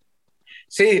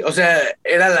 Sí, o sea,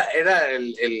 era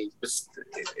pues,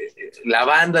 la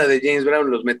banda de James Brown,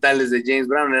 los metales de James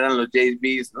Brown eran los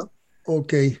JBs, ¿no?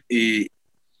 Ok.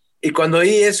 Y cuando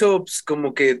oí eso, pues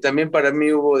como que también para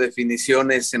mí hubo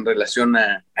definiciones en relación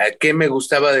a qué me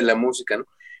gustaba de la música, ¿no?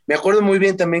 Me acuerdo muy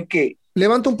bien también que...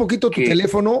 Levanta un poquito tu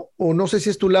teléfono, o no sé si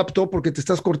es tu laptop, porque te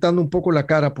estás cortando un poco la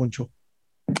cara, Poncho.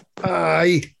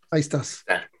 Ahí estás.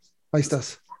 Ahí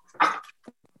estás.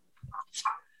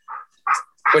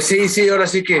 Pues sí, ahora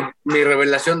sí que mi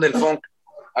revelación del funk.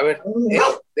 A ver,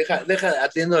 deja,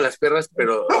 atiendo a las perras,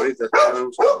 pero ahorita...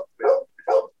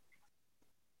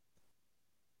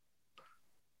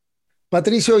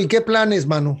 Patricio, ¿y qué planes,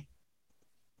 mano?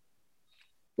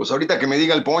 Pues ahorita que me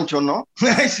diga el Poncho, ¿no?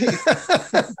 Sí.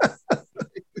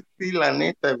 Sí, la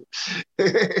neta.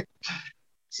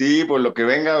 Sí, pues lo que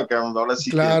venga, ahora sí.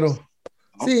 Claro. Que,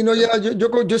 ¿no? Sí, no, ya,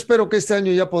 yo espero que este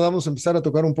año ya podamos empezar a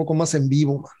tocar un poco más en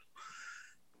vivo, man.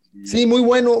 Sí,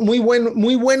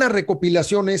 muy buena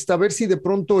recopilación esta. A ver si de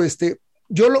pronto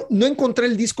no encontré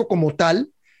el disco como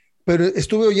tal, pero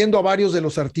estuve oyendo a varios de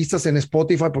los artistas en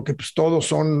Spotify porque pues todos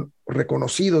son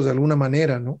reconocidos de alguna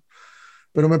manera, ¿no?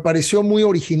 Pero me pareció muy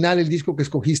original el disco que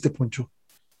escogiste, Poncho.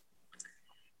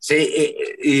 Sí,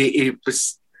 y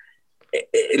pues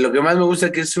lo que más me gusta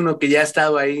es que es uno que ya ha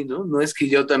estado ahí, ¿no? No es que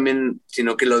yo también,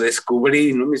 sino que lo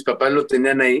descubrí, ¿no? Mis papás lo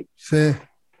tenían ahí. Sí.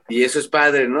 Y eso es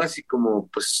padre, ¿no? Así como,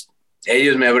 pues,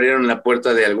 ellos me abrieron la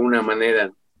puerta de alguna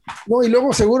manera. No, y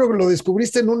luego seguro que lo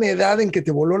descubriste en una edad en que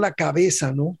te voló la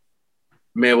cabeza, ¿no?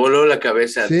 me voló la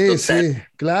cabeza. Sí, total, sí,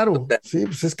 claro. total. Sí,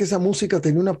 pues es que esa música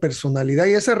tenía una personalidad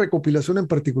y esa recopilación en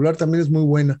particular también es muy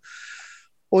buena.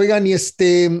 Oigan, y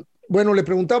bueno, le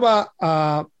preguntaba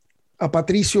a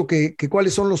Patricio que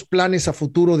cuáles son los planes a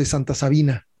futuro de Santa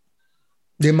Sabina,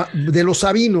 de los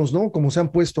sabinos, ¿no? Como se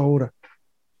han puesto ahora.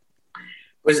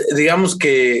 Pues digamos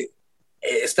que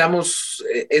estamos,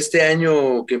 este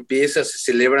año que empieza, se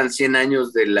celebran 100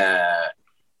 años de la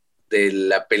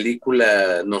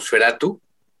película Nosferatu.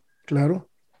 Claro.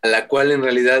 A la cual en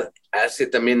realidad hace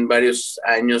también varios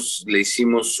años le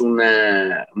hicimos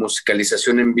una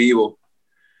musicalización en vivo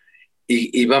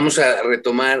y vamos a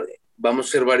retomar, vamos a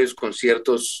hacer varios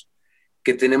conciertos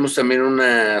que tenemos también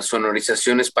una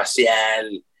sonorización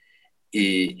espacial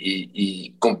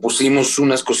y compusimos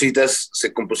unas cositas,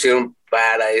 se compusieron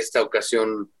para esta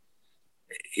ocasión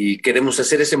y queremos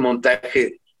hacer ese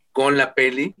montaje con la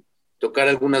peli, tocar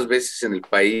algunas veces en el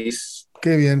país.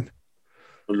 Qué bien.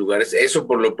 Los lugares, eso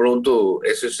por lo pronto,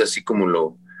 eso es así como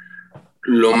lo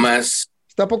más.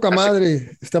 Está poca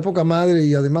madre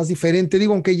y además diferente.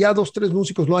 Digo, aunque ya 2, 3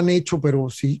 músicos lo han hecho, pero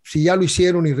si ya lo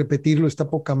hicieron y repetirlo, está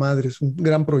poca madre, es un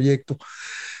gran proyecto.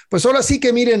 Pues ahora sí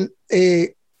que miren,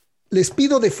 les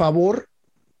pido de favor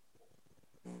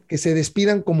que se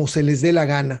despidan como se les dé la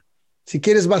gana. Si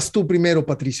quieres, vas tú primero,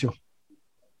 Patricio.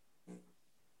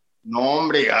 No,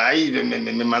 hombre, ay,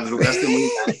 me madrugaste muy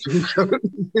gacho.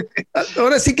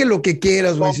 Ahora sí que lo que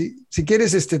quieras, güey. Si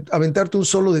quieres aventarte un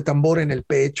solo de tambor en el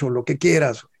pecho, lo que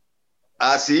quieras.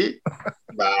 ¿Ah, sí?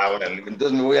 Va, órale,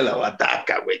 entonces me voy a la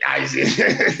bataca, güey. Ay, sí.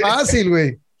 Fácil,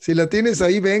 güey. Si la tienes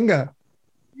ahí, venga.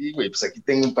 Sí, güey, pues aquí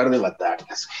tengo un par de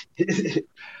batacas, güey.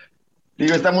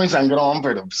 Digo, está muy sangrón,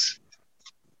 pero pues.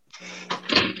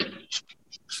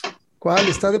 ¿Cuál?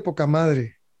 Está de poca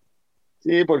madre.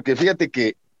 Sí, porque fíjate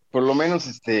que por lo menos,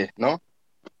 ¿no?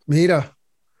 Mira.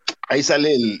 Ahí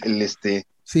sale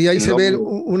Sí, ahí el se ve logo.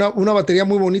 una batería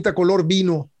muy bonita, color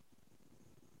vino.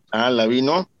 Ah, la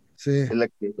vino. Sí. Es la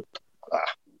que.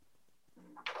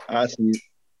 Sí.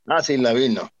 Sí, la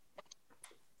vino.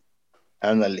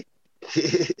 Ándale.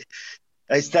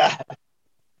 Ahí está.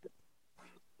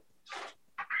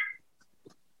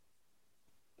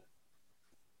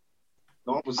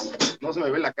 No, pues no se me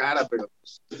ve la cara, pero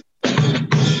pues.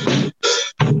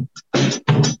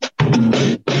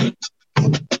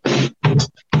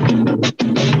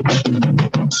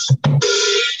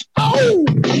 ¡Au!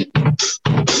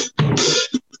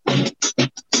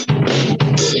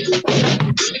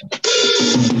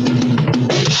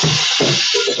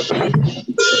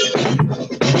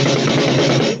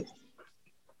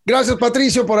 Gracias,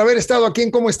 Patricio, por haber estado aquí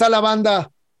en Cómo está la banda.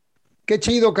 Qué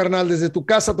chido, carnal, desde tu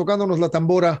casa tocándonos la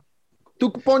tambora.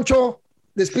 Tú, Poncho,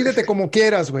 despídete como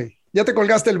quieras, güey. Ya te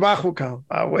colgaste el bajo, cabrón.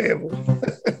 A huevo.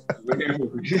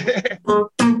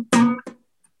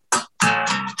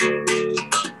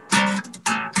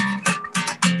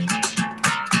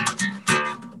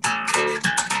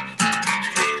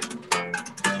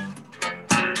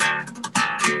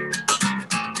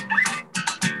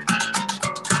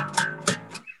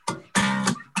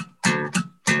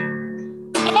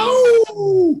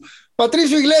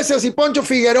 Patricio Iglesias y Poncho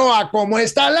Figueroa, ¿cómo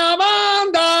está la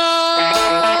banda?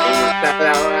 ¿Cómo está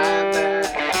la banda?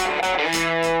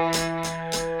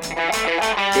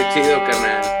 Qué chido,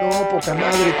 carnal. No, poca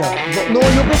madre, cabrón. No,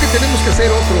 yo creo que tenemos que hacer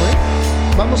otro, ¿eh?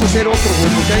 Vamos a hacer otro,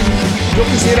 güey, porque yo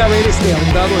quisiera haber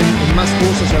ahondado en más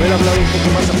cosas, haber hablado un poco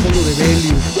más a fondo de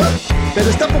Belio. Pero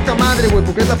está poca madre, güey,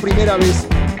 porque es la primera vez.